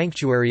has the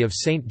sanctuary of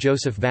Saint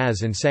Joseph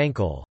Vaz in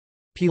Sangkol.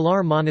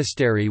 Pilar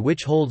Monastery,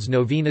 which holds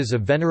novenas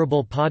of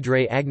Venerable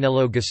Padre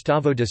Agnello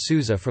Gustavo de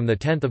Souza from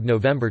 10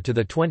 November to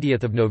 20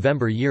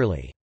 November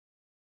yearly.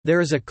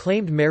 There is a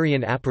claimed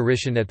Marian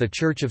apparition at the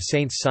Church of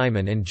Saints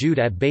Simon and Jude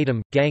at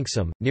Batam,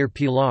 Gangsam, near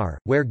Pilar,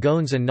 where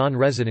Goans and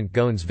non-resident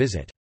Goans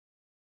visit.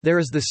 There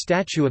is the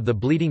statue of the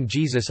Bleeding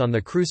Jesus on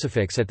the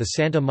crucifix at the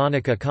Santa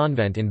Monica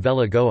Convent in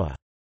Vela Goa.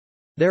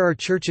 There are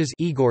churches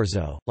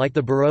Igorzo, like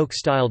the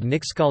Baroque-styled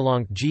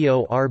Nixkalonk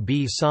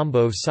Gorb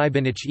Sambov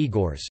Sibinich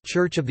Igors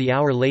Church of the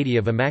Our Lady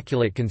of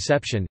Immaculate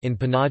Conception in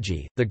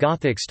Panaji, the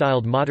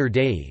Gothic-styled Mater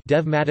Dei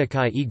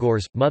Devmatikai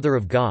Igors, Mother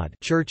of God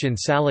Church in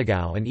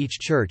Salagao, and each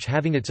church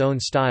having its own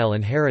style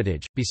and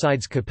heritage,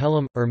 besides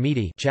capellum,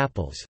 ermiti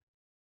chapels.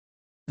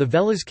 The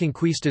Velas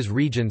Conquistas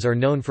regions are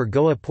known for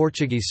Goa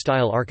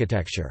Portuguese-style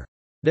architecture.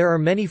 There are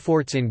many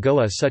forts in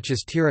Goa such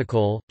as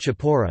Tiracol,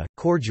 Chapora,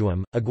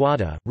 Corjuam,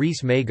 Aguada,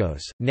 Reis Magos,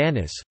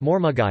 Nanis,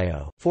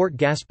 Mormugao, Fort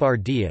Gaspar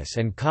Dias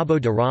and Cabo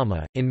de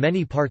Rama. In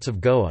many parts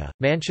of Goa,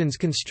 mansions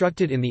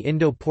constructed in the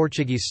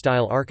Indo-Portuguese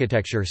style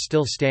architecture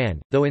still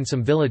stand, though in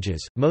some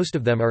villages, most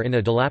of them are in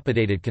a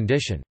dilapidated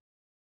condition.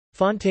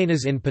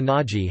 Fontaines in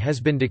Panaji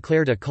has been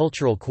declared a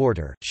cultural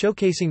quarter,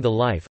 showcasing the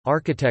life,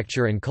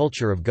 architecture and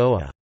culture of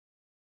Goa.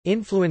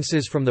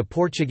 Influences from the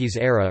Portuguese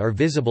era are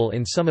visible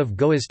in some of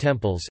Goa's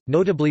temples,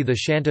 notably the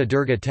Shanta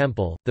Durga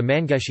Temple, the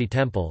Mangeshi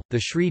Temple, the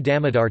Sri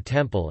Damodar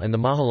Temple and the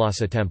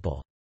Mahalasa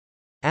Temple.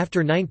 After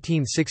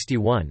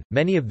 1961,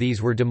 many of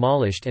these were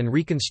demolished and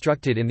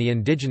reconstructed in the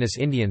indigenous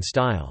Indian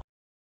style.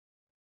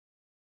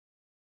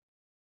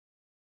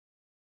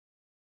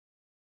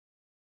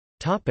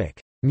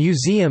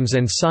 Museums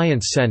and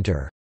Science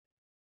Centre.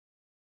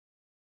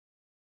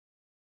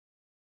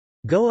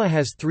 Goa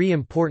has 3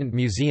 important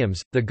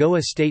museums, the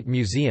Goa State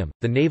Museum,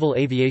 the Naval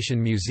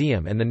Aviation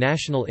Museum and the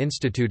National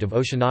Institute of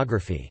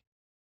Oceanography.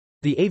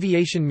 The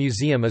Aviation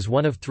Museum is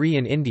one of 3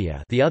 in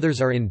India, the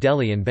others are in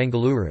Delhi and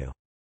Bengaluru.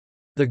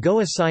 The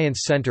Goa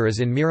Science Centre is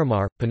in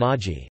Miramar,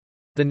 Panaji.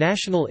 The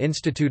National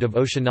Institute of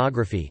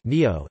Oceanography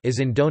is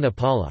in Dona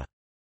Paula.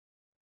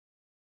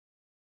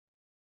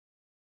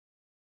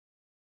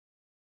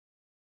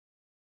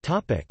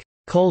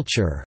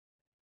 Culture.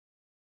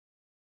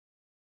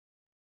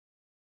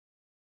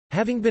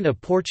 Having been a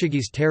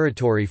Portuguese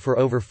territory for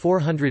over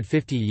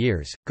 450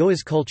 years,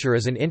 Goa's culture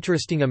is an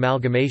interesting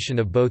amalgamation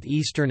of both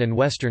Eastern and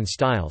Western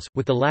styles,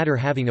 with the latter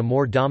having a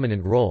more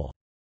dominant role.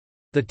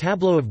 The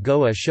tableau of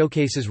Goa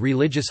showcases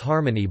religious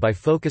harmony by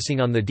focusing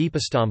on the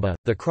Deepastamba,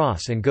 the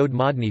cross and Gode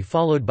Madni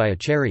followed by a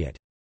chariot.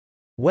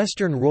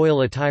 Western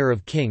royal attire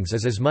of kings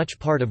is as much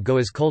part of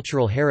Goa's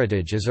cultural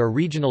heritage as are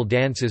regional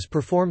dances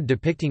performed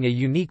depicting a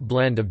unique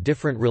blend of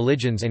different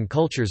religions and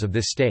cultures of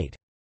this state.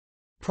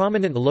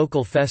 Prominent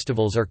local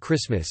festivals are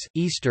Christmas,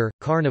 Easter,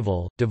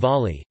 Carnival,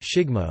 Diwali,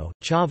 Shigmo,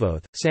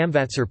 Chavoth,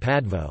 Samvatsar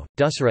Padvo,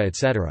 Dussehra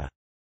etc.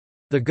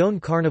 The Goan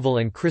Carnival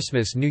and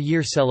Christmas New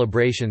Year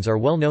celebrations are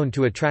well known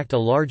to attract a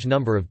large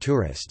number of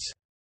tourists.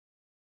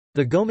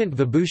 The Government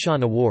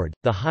Vibhushan Award,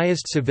 the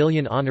highest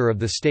civilian honour of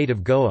the state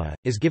of Goa,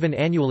 is given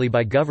annually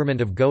by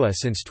Government of Goa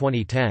since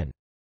 2010.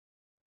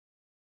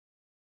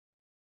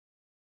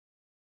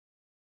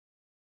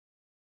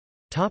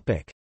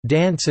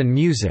 Dance and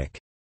music.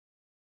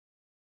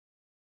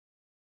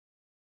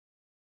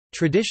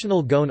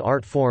 Traditional Goan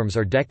art forms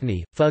are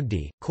Dekni,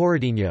 Fugdi,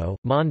 Corridinho,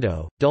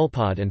 Mondo,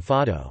 Dulpad and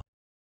Fado.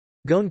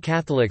 Goan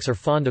Catholics are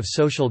fond of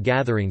social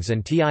gatherings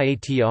and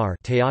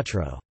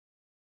teatro.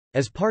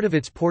 As part of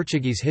its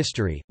Portuguese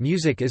history,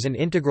 music is an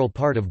integral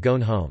part of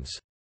Goan homes.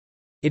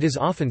 It is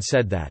often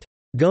said that,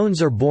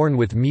 "Goans are born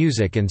with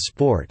music and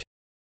sport."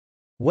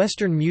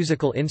 Western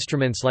musical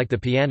instruments like the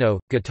piano,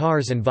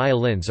 guitars and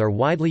violins are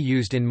widely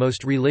used in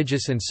most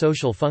religious and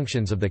social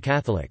functions of the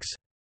Catholics.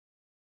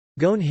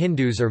 Goan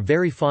Hindus are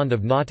very fond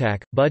of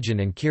Natak,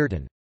 Bhajan and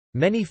Kirtan.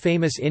 Many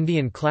famous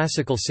Indian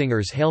classical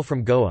singers hail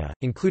from Goa,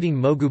 including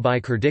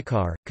Mogubai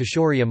Kurdikar,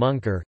 Kishori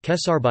Amunkar,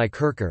 Kesarbai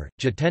Kirkar,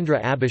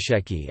 Jitendra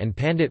Abhisheki and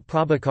Pandit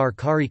Prabhakar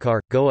Karikar.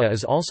 Goa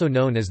is also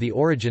known as the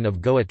origin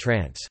of Goa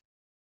trance.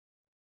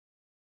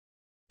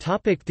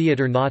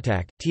 Theatre.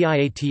 Natak,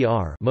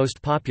 Teatr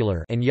most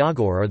popular and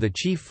Yagor are the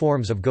chief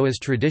forms of Goa's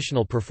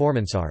traditional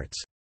performance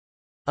arts.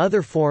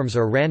 Other forms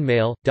are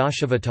Ranmail,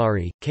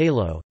 Dashavatari,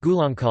 Kalo,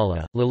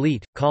 Gulankala,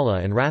 Lalit,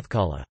 Kala and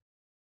Rathkala.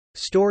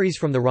 Stories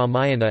from the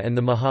Ramayana and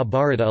the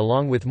Mahabharata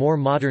along with more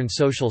modern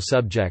social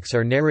subjects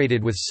are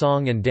narrated with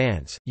song and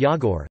dance.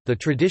 Yagor, the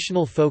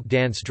traditional folk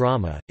dance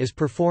drama, is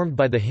performed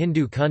by the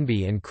Hindu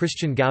Kunbi and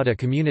Christian Gauda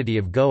community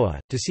of Goa,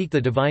 to seek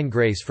the divine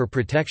grace for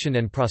protection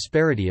and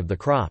prosperity of the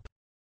crop.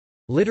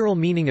 Literal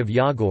meaning of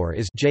Yagor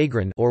is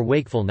Jagran or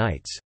wakeful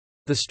nights.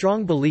 The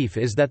strong belief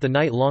is that the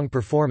night-long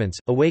performance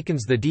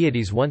awakens the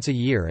deities once a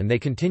year and they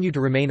continue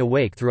to remain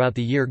awake throughout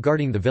the year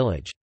guarding the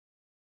village.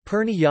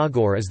 Purni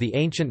Yagor is the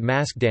ancient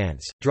mask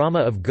dance, drama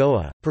of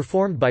Goa,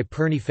 performed by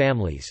Purni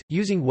families,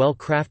 using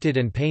well-crafted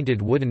and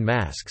painted wooden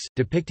masks,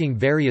 depicting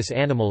various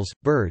animals,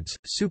 birds,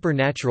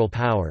 supernatural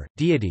power,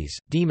 deities,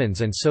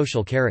 demons and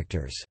social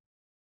characters.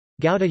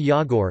 Gauda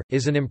Yagor,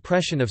 is an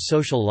impression of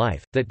social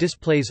life, that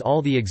displays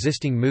all the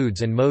existing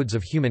moods and modes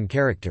of human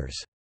characters.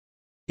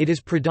 It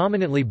is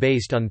predominantly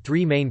based on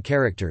 3 main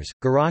characters,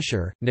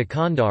 Garashar,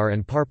 Nikandar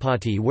and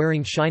Parpati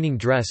wearing shining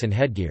dress and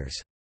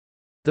headgears.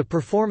 The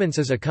performance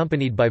is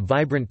accompanied by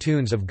vibrant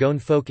tunes of Goan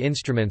folk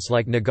instruments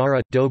like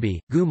Nagara, Dobi,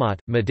 Gumat,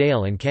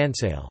 Madale and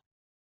Kansale.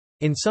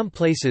 In some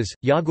places,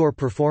 Yagor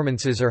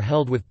performances are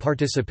held with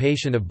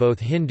participation of both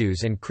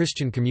Hindus and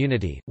Christian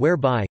community,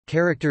 whereby,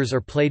 characters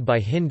are played by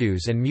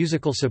Hindus and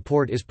musical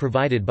support is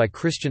provided by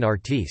Christian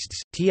artistes.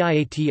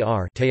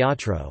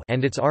 Teatro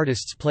and its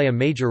artists play a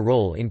major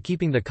role in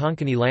keeping the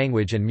Konkani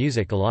language and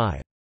music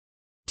alive.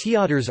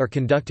 Theatres are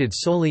conducted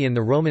solely in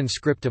the Roman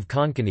script of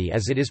Konkani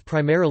as it is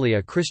primarily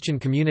a Christian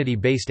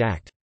community-based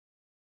act.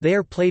 They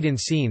are played in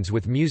scenes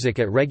with music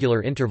at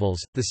regular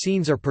intervals. The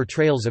scenes are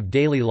portrayals of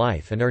daily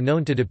life and are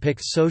known to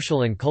depict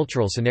social and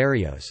cultural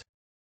scenarios.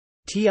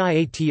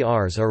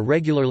 Teatrs are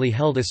regularly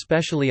held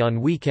especially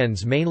on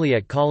weekends mainly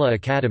at Kala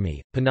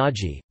Academy,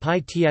 Panaji,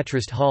 Pai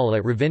Theatrist Hall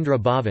at Ravindra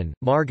Bhavan,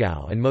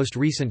 Margao and most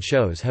recent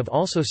shows have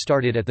also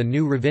started at the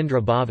new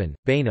Ravindra Bhavan,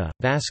 Baina,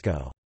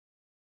 Vasco.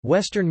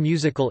 Western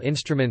musical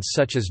instruments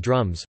such as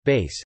drums,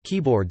 bass,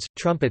 keyboards,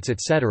 trumpets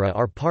etc.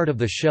 are part of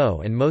the show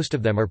and most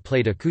of them are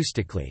played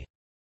acoustically.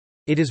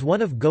 It is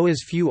one of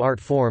Goa's few art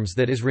forms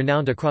that is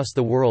renowned across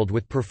the world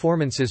with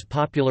performances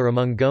popular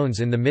among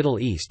Goans in the Middle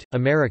East,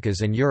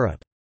 Americas and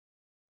Europe.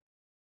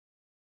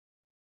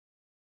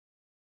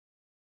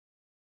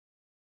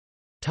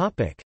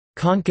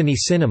 Konkani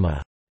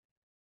cinema.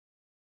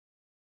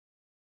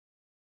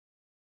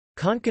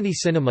 Konkani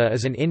cinema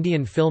is an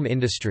Indian film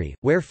industry,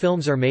 where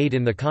films are made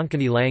in the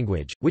Konkani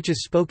language, which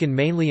is spoken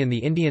mainly in the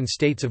Indian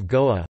states of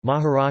Goa,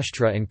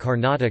 Maharashtra and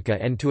Karnataka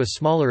and to a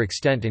smaller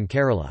extent in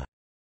Kerala.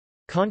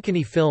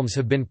 Konkani films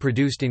have been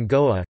produced in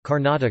Goa,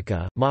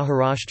 Karnataka,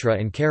 Maharashtra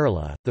and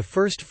Kerala. The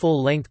first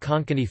full-length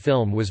Konkani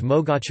film was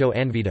Mogacho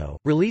Anvido,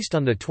 released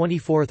on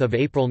 24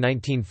 April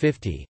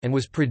 1950, and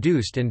was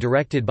produced and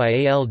directed by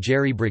A. L.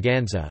 Jerry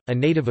Braganza, a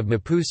native of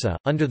Mapusa,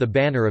 under the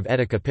banner of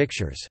Etika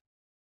Pictures.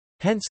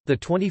 Hence,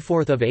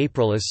 24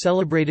 April is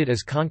celebrated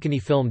as Konkani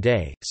Film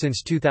Day.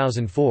 Since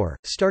 2004,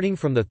 starting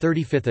from the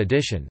 35th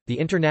edition, the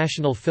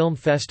International Film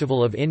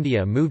Festival of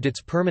India moved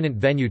its permanent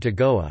venue to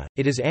Goa.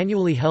 It is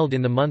annually held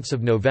in the months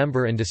of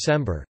November and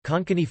December.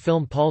 Konkani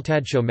film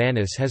Paltadsho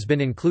Manis has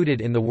been included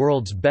in the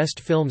World's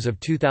Best Films of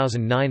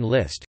 2009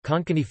 list.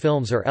 Konkani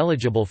films are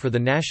eligible for the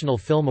National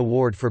Film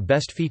Award for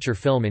Best Feature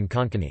Film in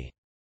Konkani.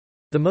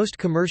 The most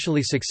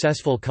commercially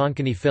successful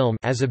Konkani film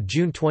as of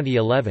June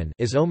 2011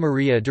 is O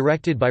Maria,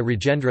 directed by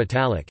Rajendra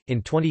Talak.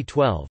 In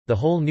 2012, the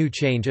whole new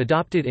change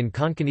adopted in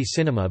Konkani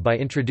cinema by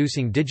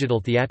introducing digital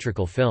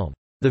theatrical film,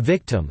 The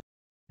Victim,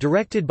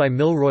 directed by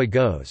Milroy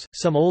Ghose.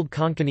 Some old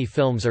Konkani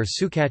films are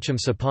Sukacham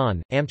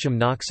Sapan, Amcham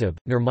Naksab,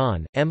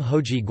 Nirman, M.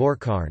 Hoji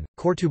Gorkarn,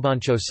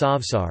 Kortubancho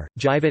Savsar,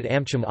 Jivat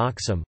Amcham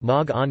Aksam,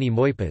 Mag Ani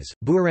Moipas,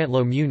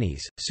 Buarantlo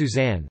Muniz,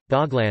 Suzanne,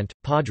 Boglant,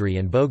 Padri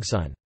and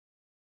Bogsun.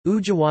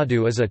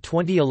 Ujawadu is a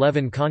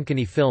 2011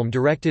 Konkani film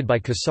directed by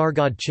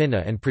Kasargod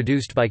Chinna and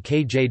produced by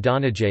K. J.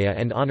 Dhanajaya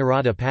and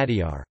Anuradha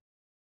Padiyar.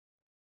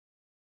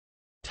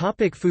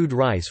 Food.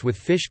 Rice with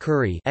fish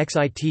curry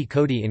 (xit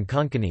kodi in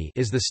Konkani)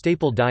 is the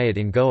staple diet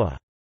in Goa.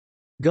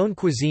 Goan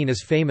cuisine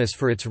is famous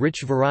for its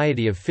rich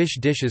variety of fish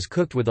dishes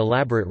cooked with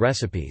elaborate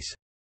recipes.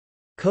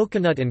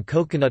 Coconut and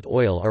coconut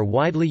oil are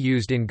widely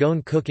used in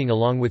Goan cooking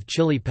along with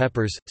chili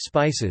peppers,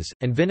 spices,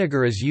 and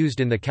vinegar is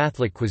used in the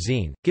Catholic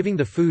cuisine, giving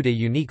the food a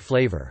unique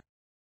flavor.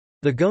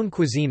 The Goan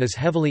cuisine is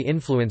heavily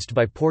influenced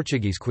by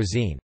Portuguese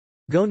cuisine.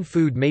 Goan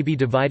food may be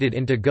divided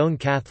into Goan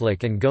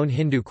Catholic and Goan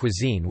Hindu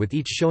cuisine, with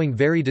each showing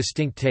very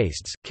distinct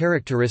tastes,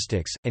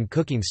 characteristics, and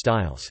cooking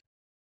styles.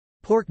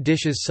 Pork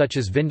dishes such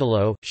as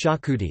vindaloo,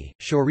 shakuti,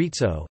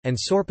 chorizo, and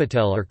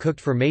sorpatel are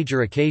cooked for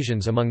major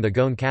occasions among the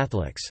Goan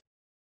Catholics.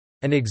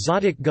 An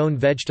exotic Goan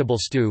vegetable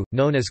stew,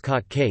 known as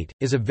khat kate,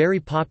 is a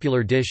very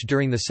popular dish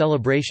during the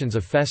celebrations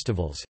of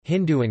festivals,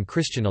 Hindu and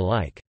Christian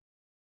alike.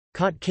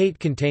 Khat kate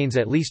contains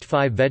at least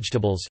 5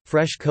 vegetables,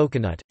 fresh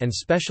coconut, and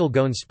special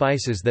Goan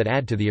spices that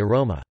add to the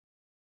aroma.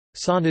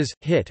 Sanas,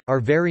 hit, are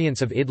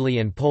variants of idli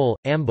and pole,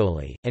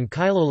 amboli, and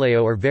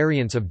kailoleo are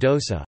variants of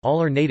dosa,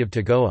 all are native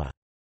to Goa.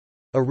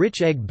 A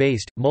rich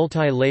egg-based,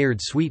 multi-layered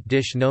sweet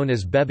dish known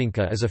as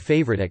bebinka is a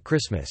favorite at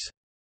Christmas.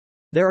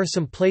 There are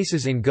some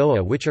places in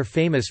Goa which are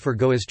famous for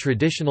Goa's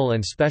traditional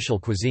and special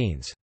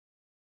cuisines.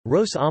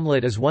 Rose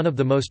omelette is one of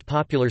the most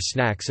popular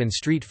snacks and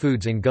street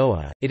foods in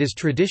Goa. It is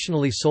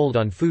traditionally sold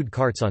on food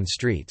carts on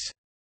streets.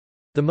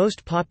 The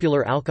most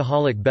popular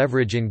alcoholic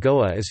beverage in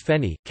Goa is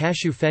feni.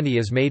 Cashew feni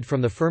is made from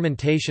the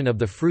fermentation of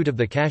the fruit of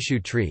the cashew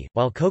tree,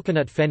 while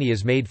coconut feni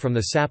is made from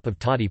the sap of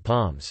toddy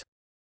palms.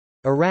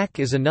 Arak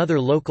is another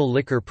local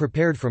liquor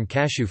prepared from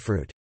cashew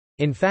fruit.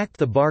 In fact,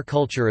 the bar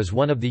culture is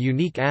one of the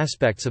unique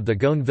aspects of the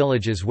Goan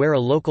villages, where a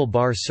local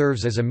bar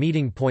serves as a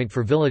meeting point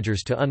for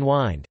villagers to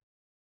unwind.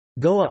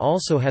 Goa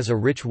also has a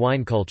rich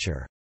wine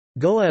culture.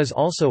 Goa is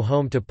also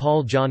home to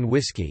Paul John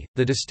Whiskey.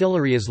 The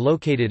distillery is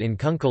located in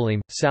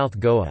Kunkolim, South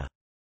Goa.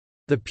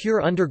 The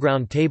pure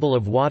underground table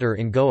of water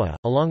in Goa,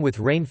 along with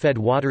rain-fed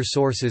water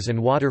sources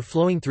and water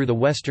flowing through the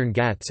Western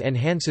Ghats,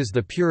 enhances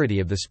the purity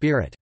of the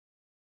spirit.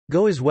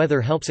 Goa's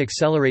weather helps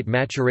accelerate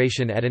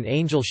maturation at an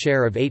angel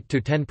share of 8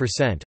 to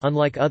 10%,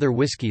 unlike other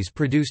whiskies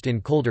produced in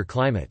colder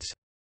climates.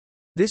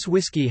 This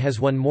whiskey has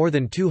won more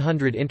than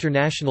 200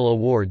 international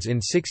awards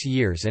in 6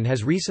 years and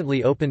has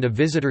recently opened a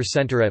visitor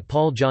centre at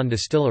Paul John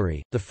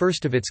Distillery, the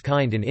first of its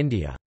kind in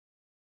India.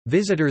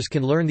 Visitors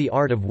can learn the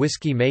art of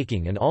whiskey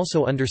making and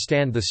also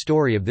understand the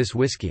story of this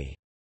whiskey.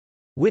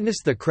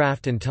 Witness the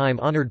craft and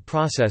time-honoured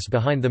process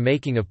behind the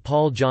making of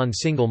Paul John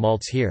single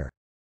malts here.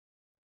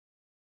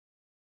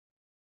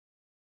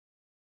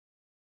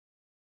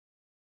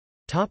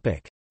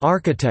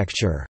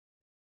 Architecture.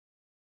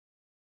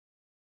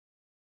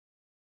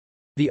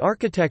 The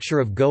architecture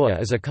of Goa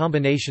is a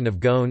combination of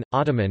Goan,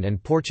 Ottoman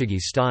and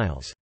Portuguese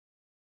styles.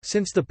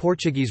 Since the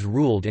Portuguese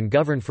ruled and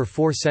governed for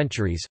 4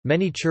 centuries,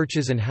 many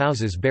churches and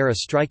houses bear a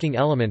striking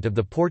element of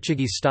the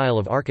Portuguese style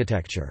of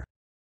architecture.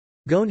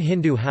 Goan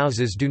Hindu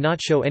houses do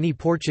not show any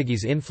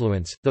Portuguese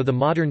influence, though the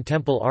modern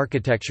temple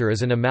architecture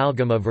is an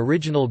amalgam of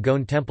original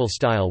Goan temple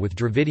style with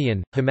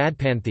Dravidian,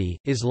 Hamadpanthi,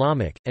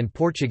 Islamic, and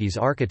Portuguese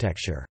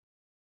architecture.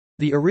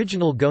 The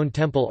original Goan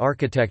temple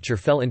architecture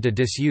fell into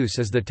disuse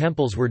as the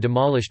temples were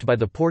demolished by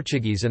the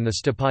Portuguese and the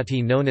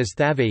stapati known as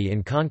Thavai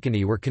in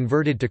Konkani were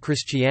converted to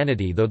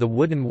Christianity, though the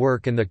wooden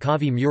work and the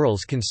Kavi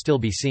murals can still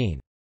be seen.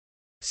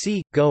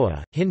 See,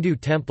 Goa, Hindu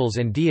temples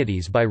and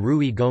deities by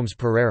Rui Gomes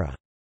Pereira.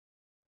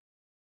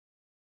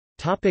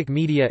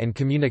 Media and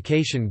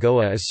communication.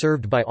 Goa is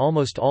served by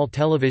almost all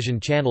television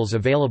channels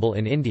available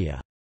in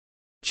India.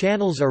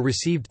 Channels are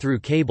received through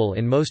cable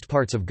in most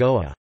parts of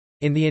Goa.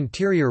 In the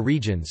interior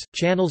regions,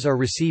 channels are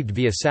received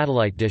via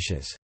satellite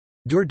dishes.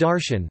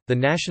 Doordarshan, the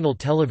national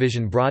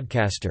television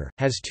broadcaster,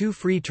 has 2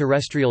 free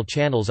terrestrial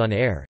channels on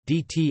air.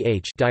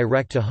 DTH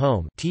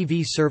direct-to-home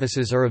TV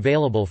services are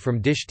available from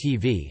Dish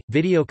TV,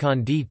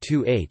 Videocon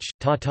D2H,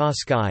 Tata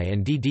Sky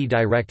and DD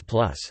Direct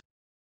Plus.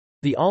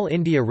 The All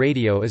India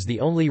Radio is the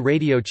only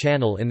radio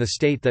channel in the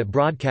state that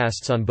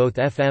broadcasts on both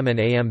FM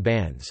and AM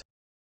bands.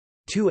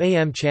 2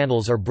 AM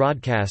channels are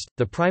broadcast,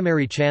 the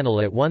primary channel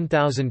at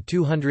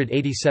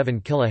 1287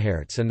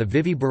 kHz and the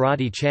Vivi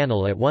Bharati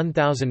channel at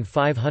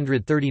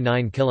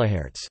 1539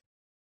 kHz.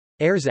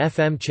 AIR's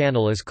FM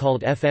channel is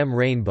called FM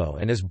Rainbow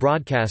and is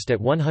broadcast at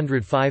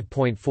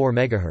 105.4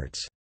 MHz.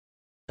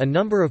 A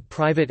number of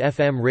private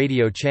FM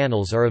radio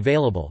channels are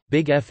available,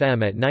 Big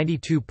FM at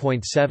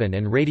 92.7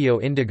 and Radio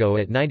Indigo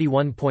at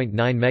 91.9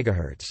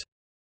 MHz.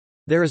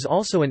 There is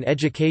also an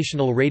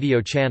educational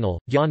radio channel,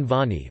 Gyan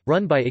Vani,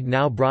 run by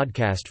IGNOU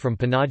Broadcast from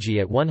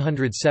Panaji at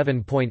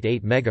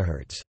 107.8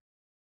 MHz.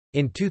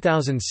 In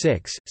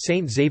 2006,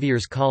 St.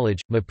 Xavier's College,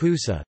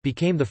 Mapusa,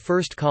 became the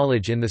first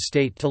college in the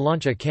state to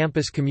launch a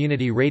campus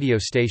community radio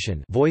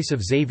station, Voice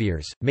of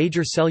Xavier's.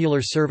 Major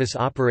cellular service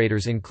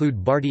operators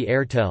include Bharti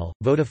Airtel,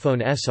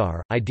 Vodafone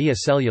SR, Idea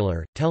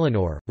Cellular,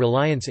 Telenor,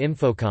 Reliance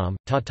Infocom,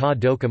 Tata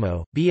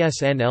Docomo,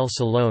 BSNL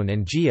Ceylon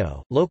and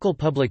Jio. Local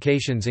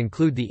publications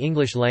include the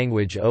English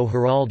language O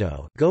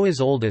Heraldo,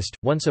 Goa's oldest,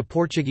 once a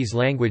Portuguese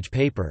language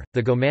paper,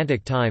 the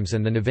Gomantak Times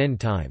and the Navin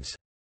Times.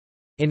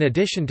 In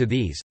addition to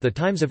these, the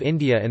Times of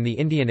India and the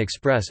Indian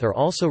Express are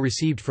also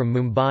received from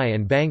Mumbai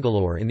and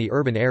Bangalore in the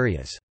urban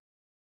areas.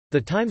 The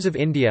Times of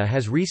India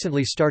has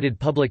recently started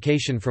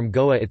publication from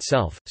Goa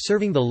itself,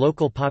 serving the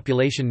local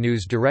population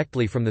news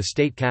directly from the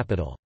state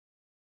capital.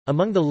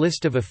 Among the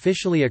list of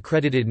officially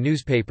accredited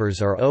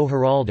newspapers are O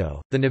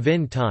Heraldo, the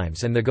Navin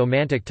Times and the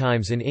Gomantak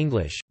Times in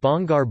English,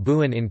 Bangar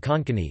Buan in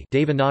Konkani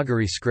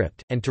Devanagari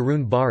script, and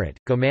Tarun Bharat,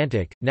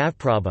 Gomantak,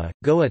 Navprabha,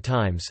 Goa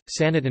Times,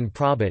 Sanatan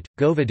Prabhat,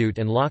 Govadut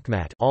and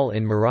Lokmat all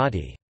in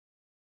Marathi.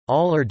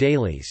 All are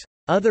dailies.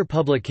 Other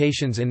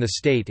publications in the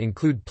state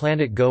include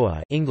Planet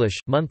Goa English,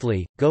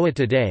 monthly, Goa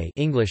Today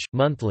English,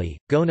 monthly,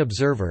 Goan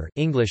Observer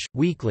English,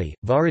 weekly,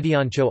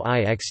 Varadiancho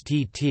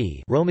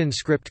Ixtt Roman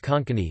script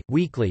Konkani,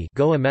 weekly,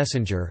 Goa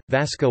Messenger,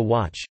 Vasco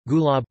Watch,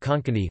 Gulab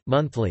Konkani,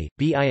 monthly,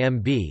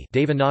 BIMB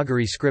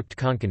Devanagari script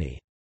Konkani.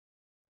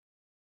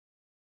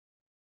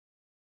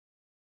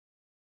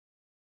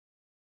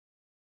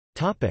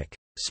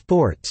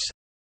 Sports.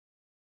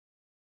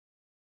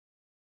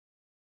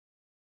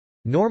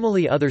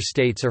 Normally other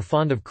states are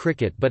fond of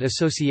cricket, but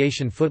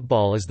association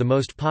football is the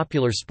most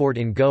popular sport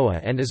in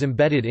Goa and is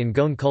embedded in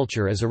Goan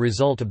culture as a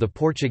result of the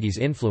Portuguese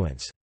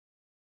influence.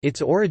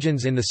 Its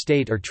origins in the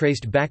state are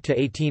traced back to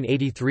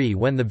 1883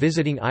 when the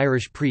visiting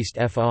Irish priest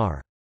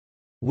Fr.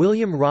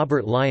 William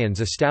Robert Lyons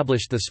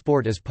established the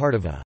sport as part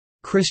of a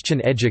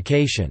Christian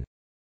education.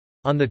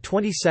 On the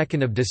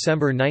 22nd of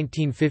December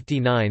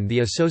 1959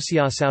 the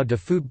Associação de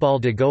Futebol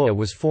de Goa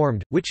was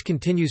formed, which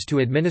continues to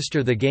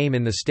administer the game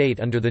in the state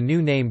under the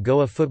new name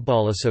Goa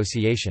Football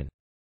Association.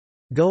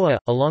 Goa,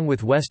 along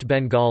with West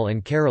Bengal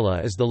and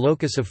Kerala, is the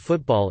locus of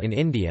football in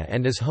India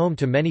and is home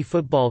to many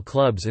football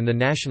clubs in the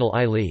National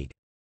I-League.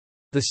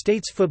 The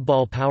state's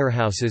football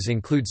powerhouses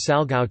include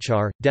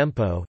Salgauchar,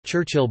 Dempo,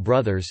 Churchill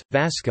Brothers,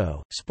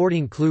 Vasco,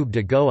 Sporting Clube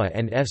de Goa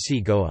and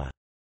FC Goa.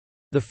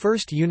 The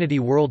first Unity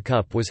World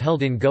Cup was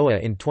held in Goa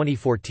in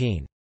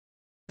 2014.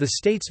 The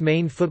state's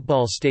main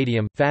football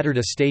stadium,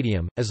 Fatarda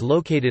Stadium, is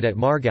located at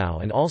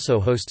Margao and also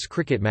hosts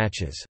cricket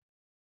matches.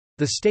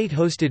 The state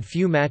hosted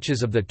few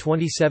matches of the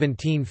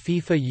 2017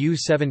 FIFA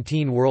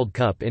U17 World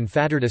Cup in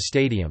Fatarda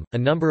Stadium. A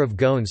number of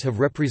Goans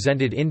have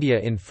represented India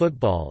in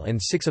football and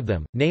 6 of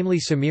them, namely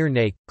Samir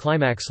Naik,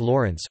 Climax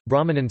Lawrence,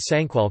 Brahmanan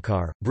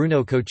Sankwalkar,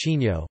 Bruno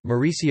Coutinho,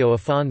 Mauricio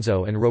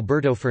Afonso and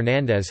Roberto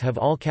Fernandes have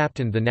all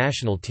captained the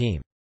national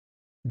team.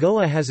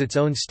 Goa has its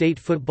own state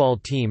football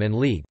team and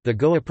league, the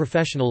Goa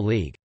Professional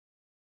League.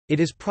 It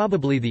is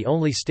probably the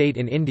only state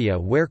in India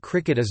where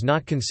cricket is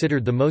not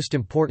considered the most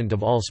important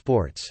of all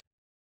sports.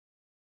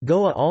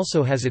 Goa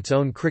also has its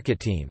own cricket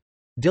team.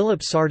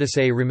 Dilip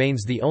Sardesai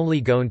remains the only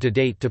Goan to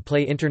date to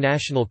play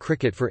international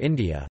cricket for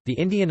India. The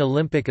Indian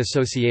Olympic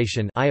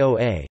Association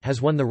 (IOA)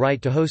 has won the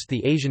right to host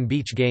the Asian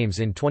Beach Games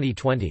in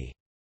 2020.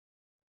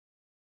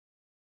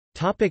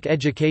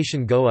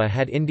 Education. Goa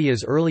had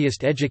India's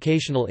earliest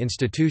educational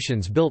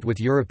institutions built with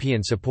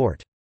European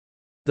support.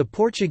 The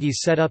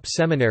Portuguese set up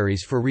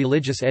seminaries for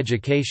religious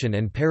education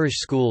and parish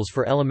schools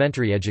for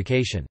elementary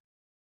education.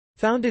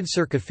 Founded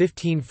circa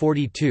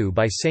 1542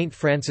 by Saint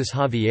Francis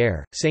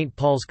Xavier, St.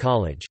 Paul's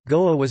College,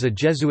 Goa was a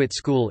Jesuit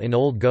school in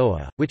Old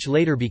Goa, which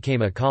later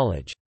became a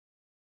college.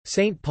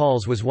 St.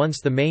 Paul's was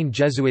once the main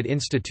Jesuit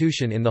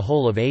institution in the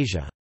whole of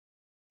Asia.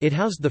 It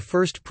housed the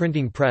first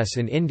printing press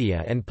in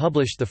India and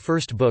published the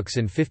first books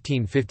in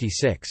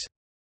 1556.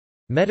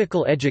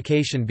 Medical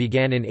education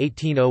began in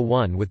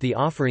 1801 with the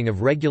offering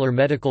of regular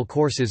medical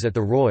courses at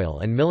the Royal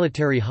and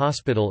Military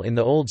Hospital in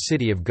the Old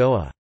City of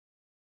Goa.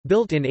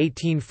 Built in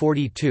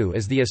 1842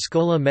 as the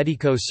Escola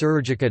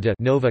Medico-Chirurgica de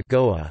Nova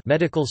Goa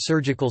Medical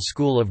Surgical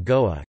School of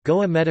Goa,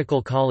 Goa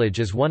Medical College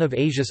is one of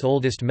Asia's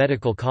oldest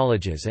medical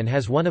colleges and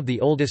has one of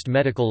the oldest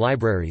medical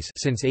libraries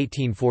since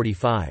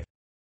 1845.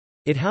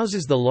 It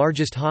houses the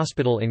largest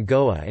hospital in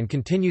Goa and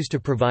continues to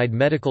provide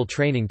medical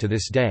training to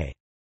this day.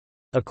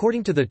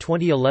 According to the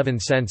 2011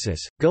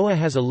 census, Goa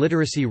has a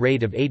literacy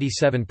rate of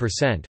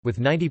 87%, with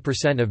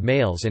 90% of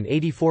males and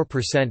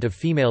 84% of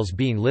females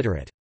being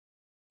literate.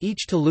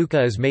 Each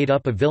taluka is made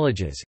up of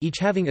villages, each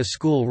having a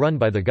school run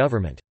by the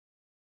government.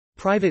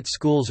 Private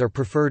schools are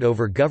preferred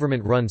over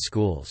government-run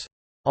schools.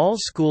 All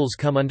schools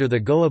come under the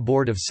Goa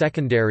Board of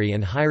Secondary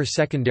and Higher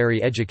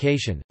Secondary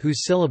Education,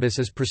 whose syllabus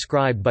is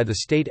prescribed by the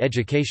State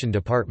Education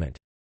Department.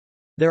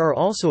 There are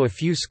also a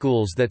few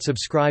schools that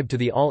subscribe to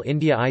the All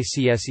India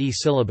ICSE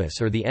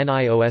syllabus or the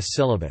NIOS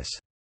syllabus.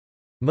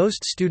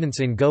 Most students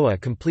in Goa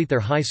complete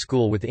their high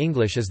school with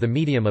English as the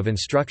medium of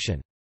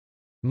instruction.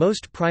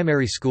 Most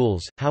primary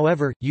schools,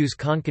 however, use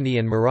Konkani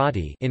and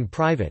Marathi in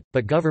private,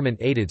 but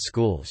government-aided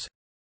schools.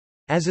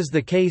 As is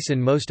the case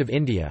in most of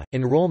India,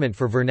 enrollment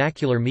for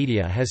vernacular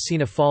media has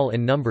seen a fall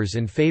in numbers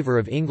in favour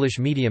of English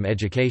medium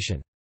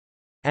education.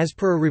 As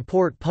per a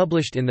report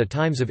published in the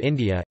Times of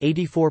India,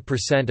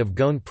 84% of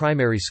Goan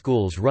primary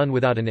schools run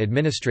without an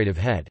administrative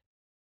head.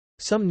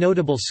 Some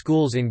notable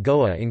schools in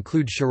Goa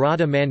include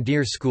Sharada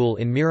Mandir School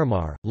in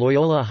Miramar,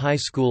 Loyola High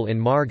School in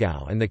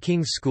Margao and the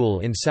King's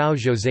School in São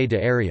José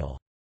de Ariel.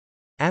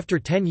 After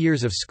 10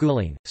 years of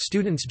schooling,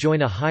 students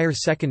join a higher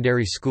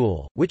secondary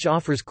school, which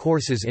offers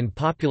courses in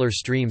popular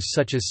streams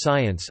such as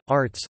science,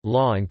 arts,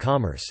 law and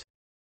commerce.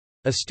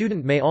 A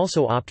student may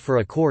also opt for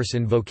a course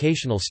in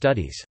vocational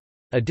studies.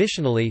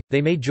 Additionally, they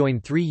may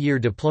join 3-year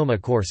diploma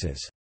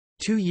courses.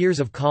 2 years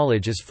of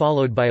college is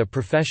followed by a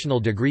professional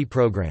degree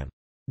program.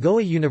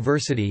 Goa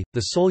University,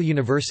 the sole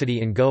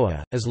university in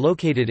Goa, is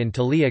located in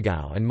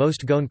Taleigao and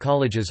most Goan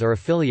colleges are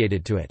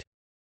affiliated to it.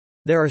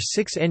 There are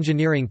 6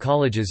 engineering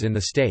colleges in the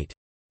state.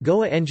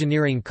 Goa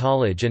Engineering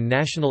College and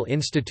National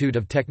Institute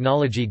of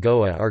Technology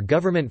Goa are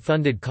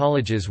government-funded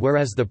colleges,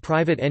 whereas the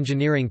private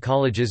engineering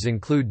colleges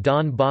include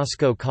Don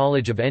Bosco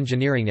College of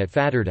Engineering at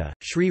Fatarda,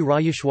 Sri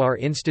Rayeshwar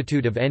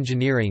Institute of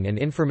Engineering and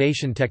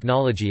Information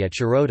Technology at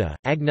Shiroda,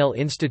 Agnel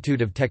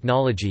Institute of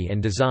Technology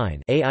and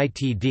Design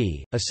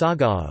 (AITD),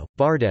 Asagao,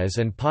 Bardes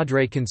and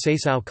Padre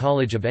Conceição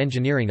College of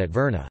Engineering at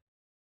Verna.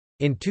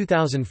 In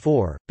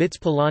 2004, BITS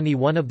Pilani,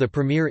 one of the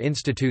premier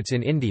institutes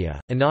in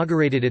India,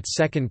 inaugurated its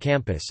second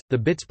campus, the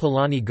BITS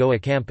Pilani Goa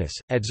campus,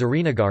 at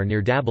Zarinagar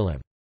near Dabolim.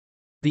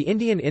 The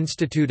Indian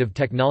Institute of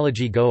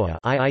Technology Goa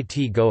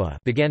 (IIT Goa)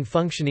 began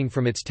functioning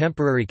from its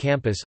temporary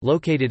campus,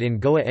 located in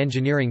Goa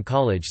Engineering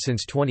College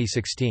since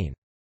 2016.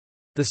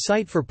 The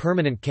site for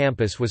permanent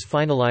campus was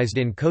finalized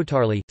in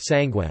Kotarli,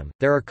 Sangwem.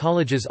 There are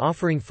colleges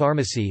offering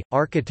pharmacy,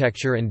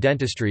 architecture and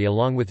dentistry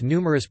along with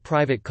numerous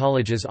private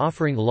colleges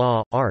offering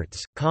law,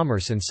 arts,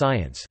 commerce and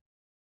science.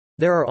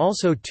 There are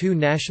also 2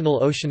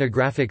 national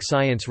oceanographic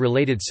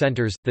science-related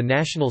centers, the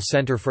National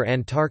Center for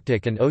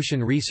Antarctic and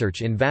Ocean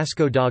Research in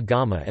Vasco da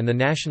Gama and the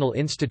National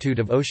Institute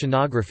of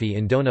Oceanography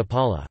in Dona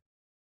Paula.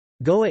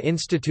 Goa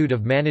Institute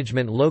of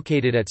Management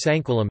located at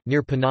Sankulam,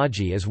 near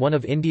Panaji is one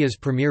of India's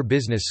premier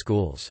business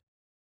schools.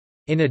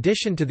 In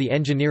addition to the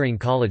engineering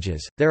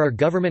colleges, there are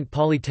government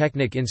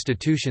polytechnic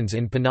institutions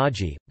in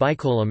Panaji,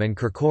 Bicolam and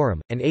Kurkoram,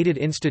 and aided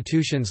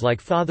institutions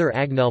like Father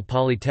Agnel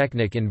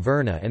Polytechnic in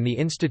Verna and the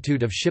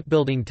Institute of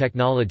Shipbuilding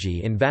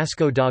Technology in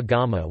Vasco da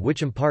Gama,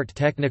 which impart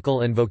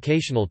technical and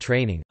vocational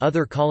training.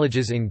 Other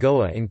colleges in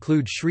Goa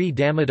include Sri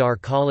Damodar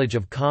College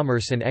of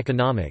Commerce and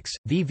Economics,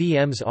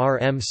 VVM's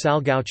RM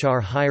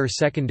Salgauchar Higher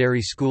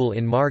Secondary School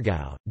in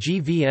Margao,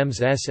 GVM's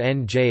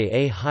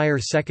SNJA Higher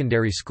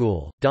Secondary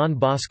School, Don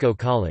Bosco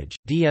College,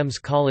 DM's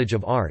College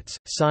of Arts,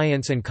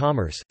 Science and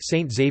Commerce,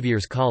 St.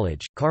 Xavier's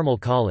College, Carmel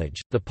College,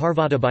 the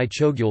Parvatabai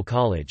Chogyul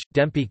College,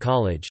 Dempi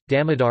College,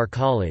 Damodar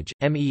College,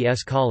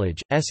 MES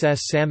College,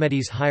 SS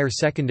Sametis Higher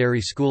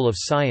Secondary School of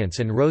Science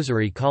and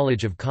Rosary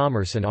College of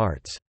Commerce and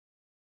Arts.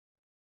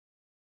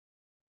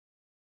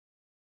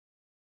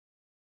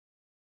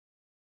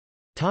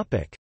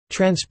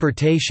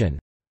 Transportation.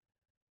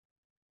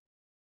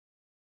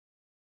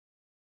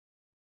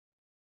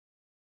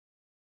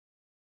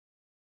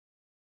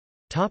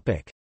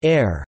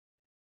 Air.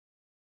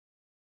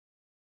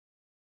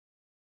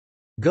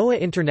 Goa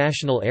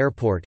International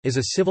Airport, is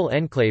a civil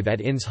enclave at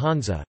Ins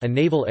Hansa, a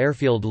naval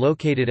airfield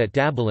located at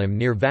Dabolim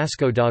near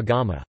Vasco da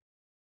Gama.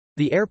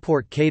 The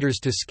airport caters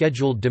to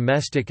scheduled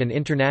domestic and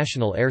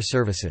international air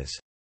services.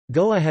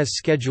 Goa has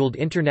scheduled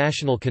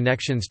international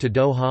connections to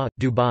Doha,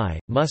 Dubai,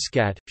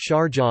 Muscat,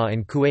 Sharjah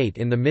and Kuwait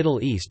in the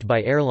Middle East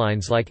by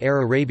airlines like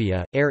Air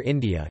Arabia, Air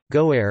India,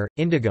 GoAir,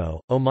 Indigo,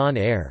 Oman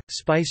Air,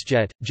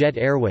 SpiceJet, Jet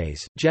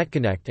Airways,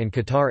 JetConnect and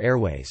Qatar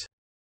Airways.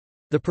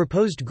 The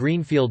proposed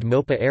greenfield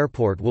Mopa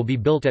Airport will be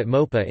built at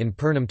Mopa in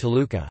Purnam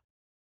Taluka.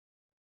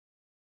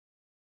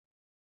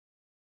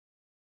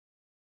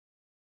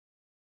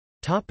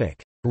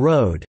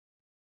 Road.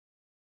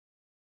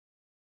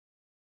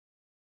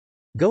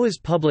 Goa's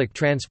public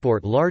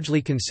transport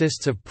largely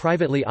consists of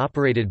privately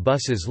operated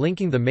buses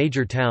linking the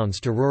major towns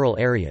to rural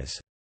areas.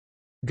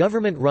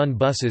 Government-run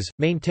buses,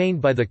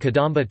 maintained by the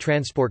Kadamba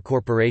Transport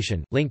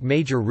Corporation, link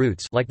major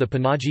routes like the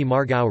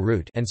Panaji-Margao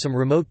route and some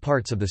remote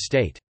parts of the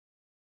state.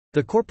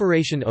 The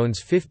corporation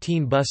owns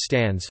 15 bus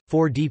stands,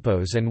 4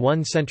 depots and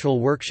 1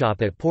 central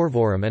workshop at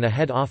Porvorim and a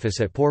head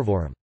office at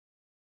Porvorim.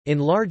 In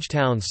large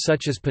towns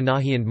such as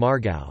Panaji and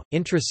Margao,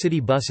 intra-city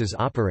buses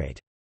operate.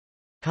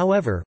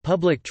 However,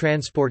 public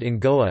transport in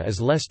Goa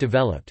is less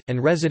developed,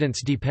 and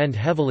residents depend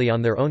heavily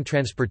on their own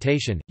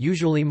transportation,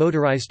 usually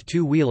motorized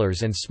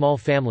two-wheelers and small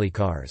family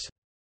cars.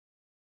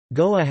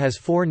 Goa has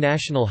 4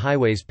 national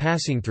highways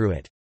passing through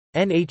it.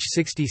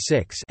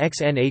 NH66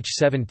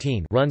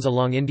 (XNH17) runs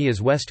along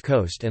India's west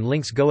coast and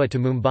links Goa to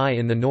Mumbai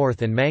in the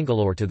north and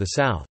Mangalore to the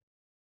south.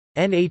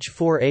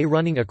 NH4A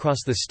running across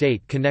the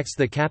state connects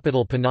the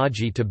capital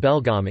Panaji to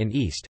Belgaum in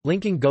east,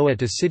 linking Goa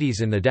to cities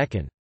in the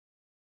Deccan.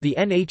 The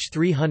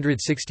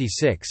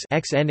NH366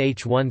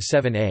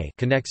 XNH17A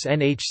connects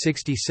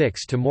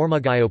NH66 to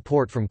Mormugao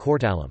port from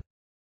Kortalam.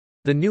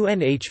 The new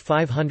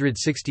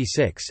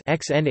NH566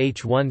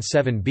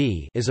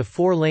 XNH17B is a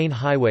 4-lane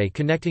highway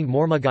connecting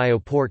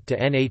Mormugao port to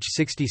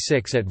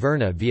NH66 at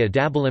Verna via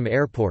Dabolim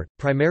Airport,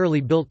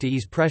 primarily built to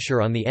ease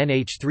pressure on the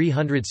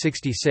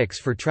NH366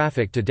 for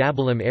traffic to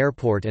Dabolim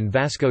Airport and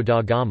Vasco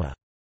da Gama.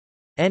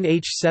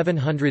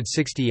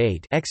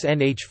 NH768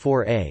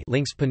 XNH4A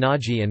links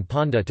Panaji and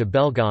Ponda to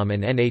Belgaum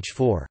and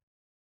NH4.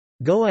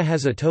 Goa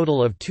has a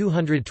total of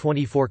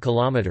 224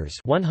 kilometers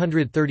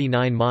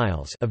 (139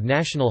 miles) of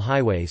national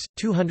highways,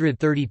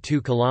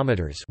 232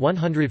 kilometers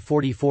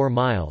 (144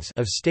 miles)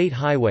 of state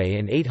highway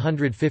and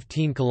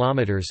 815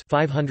 kilometers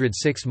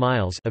 (506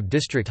 miles) of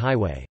district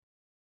highway.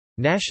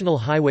 National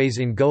highways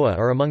in Goa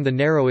are among the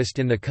narrowest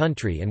in the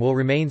country and will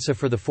remain so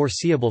for the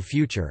foreseeable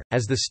future,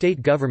 as the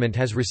state government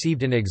has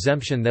received an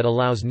exemption that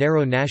allows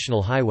narrow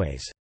national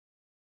highways.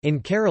 In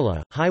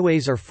Kerala,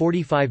 highways are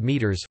 45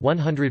 metres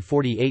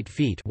 (148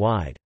 feet)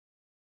 wide.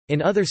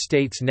 In other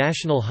states,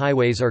 national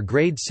highways are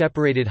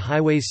grade-separated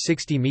highways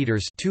 60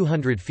 metres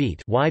 (200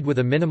 feet) wide with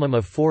a minimum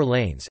of 4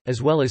 lanes,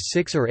 as well as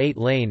 6 or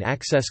 8-lane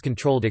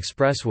access-controlled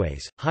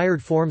expressways.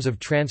 Hired forms of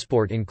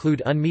transport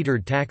include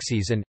unmetered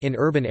taxis and, in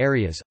urban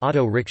areas,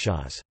 auto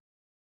rickshaws.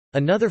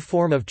 Another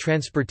form of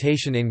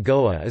transportation in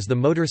Goa is the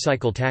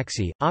motorcycle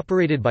taxi,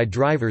 operated by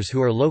drivers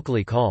who are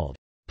locally called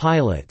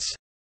pilots.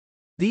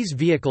 These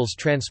vehicles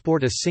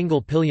transport a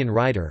single pillion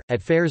rider,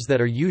 at fares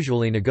that are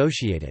usually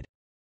negotiated.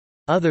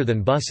 Other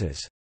than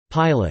buses,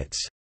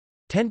 pilots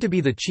tend to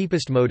be the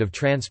cheapest mode of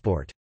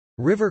transport.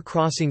 River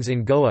crossings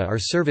in Goa are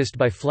serviced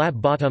by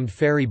flat-bottomed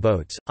ferry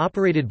boats,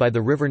 operated by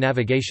the River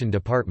Navigation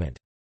Department.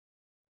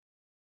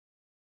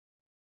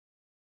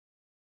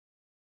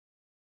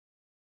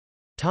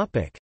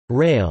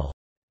 Rail.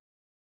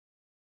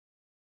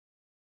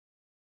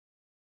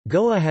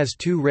 Goa has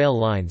 2 rail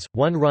lines,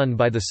 one run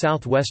by the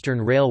South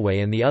Western Railway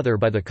and the other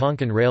by the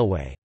Konkan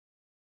Railway.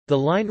 The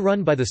line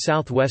run by the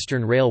South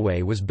Western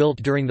Railway was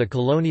built during the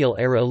colonial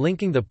era,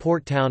 linking the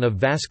port town of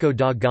Vasco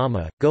da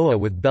Gama, Goa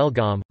with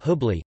Belgaum,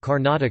 Hubli,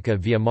 Karnataka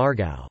via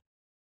Margao.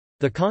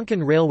 The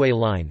Konkan Railway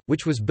line,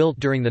 which was built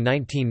during the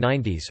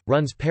 1990s,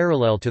 runs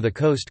parallel to the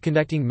coast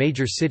connecting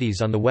major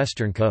cities on the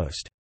western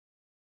coast.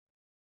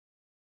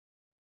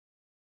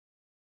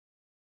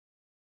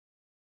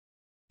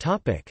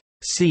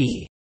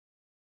 See: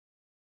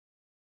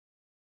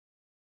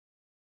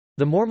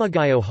 The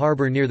Mormugao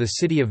harbor near the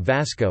city of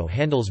Vasco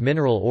handles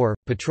mineral ore,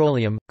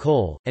 petroleum,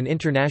 coal, and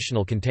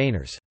international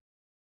containers.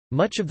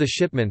 Much of the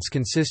shipments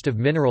consist of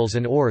minerals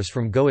and ores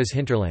from Goa's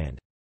hinterland.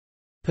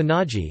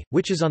 Panaji,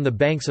 which is on the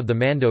banks of the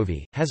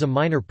Mandovi, has a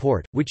minor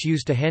port, which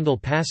used to handle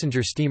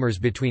passenger steamers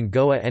between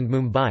Goa and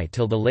Mumbai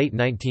till the late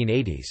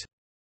 1980s.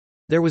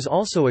 There was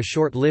also a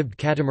short-lived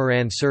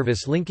catamaran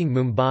service linking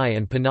Mumbai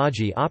and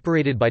Panaji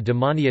operated by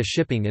Damania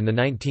Shipping in the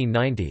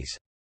 1990s.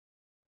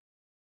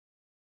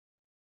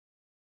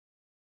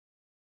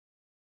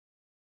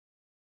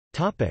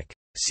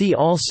 See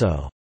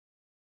also: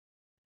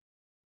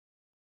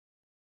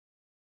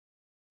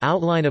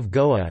 Outline of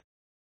Goa.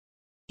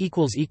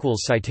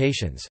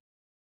 Citations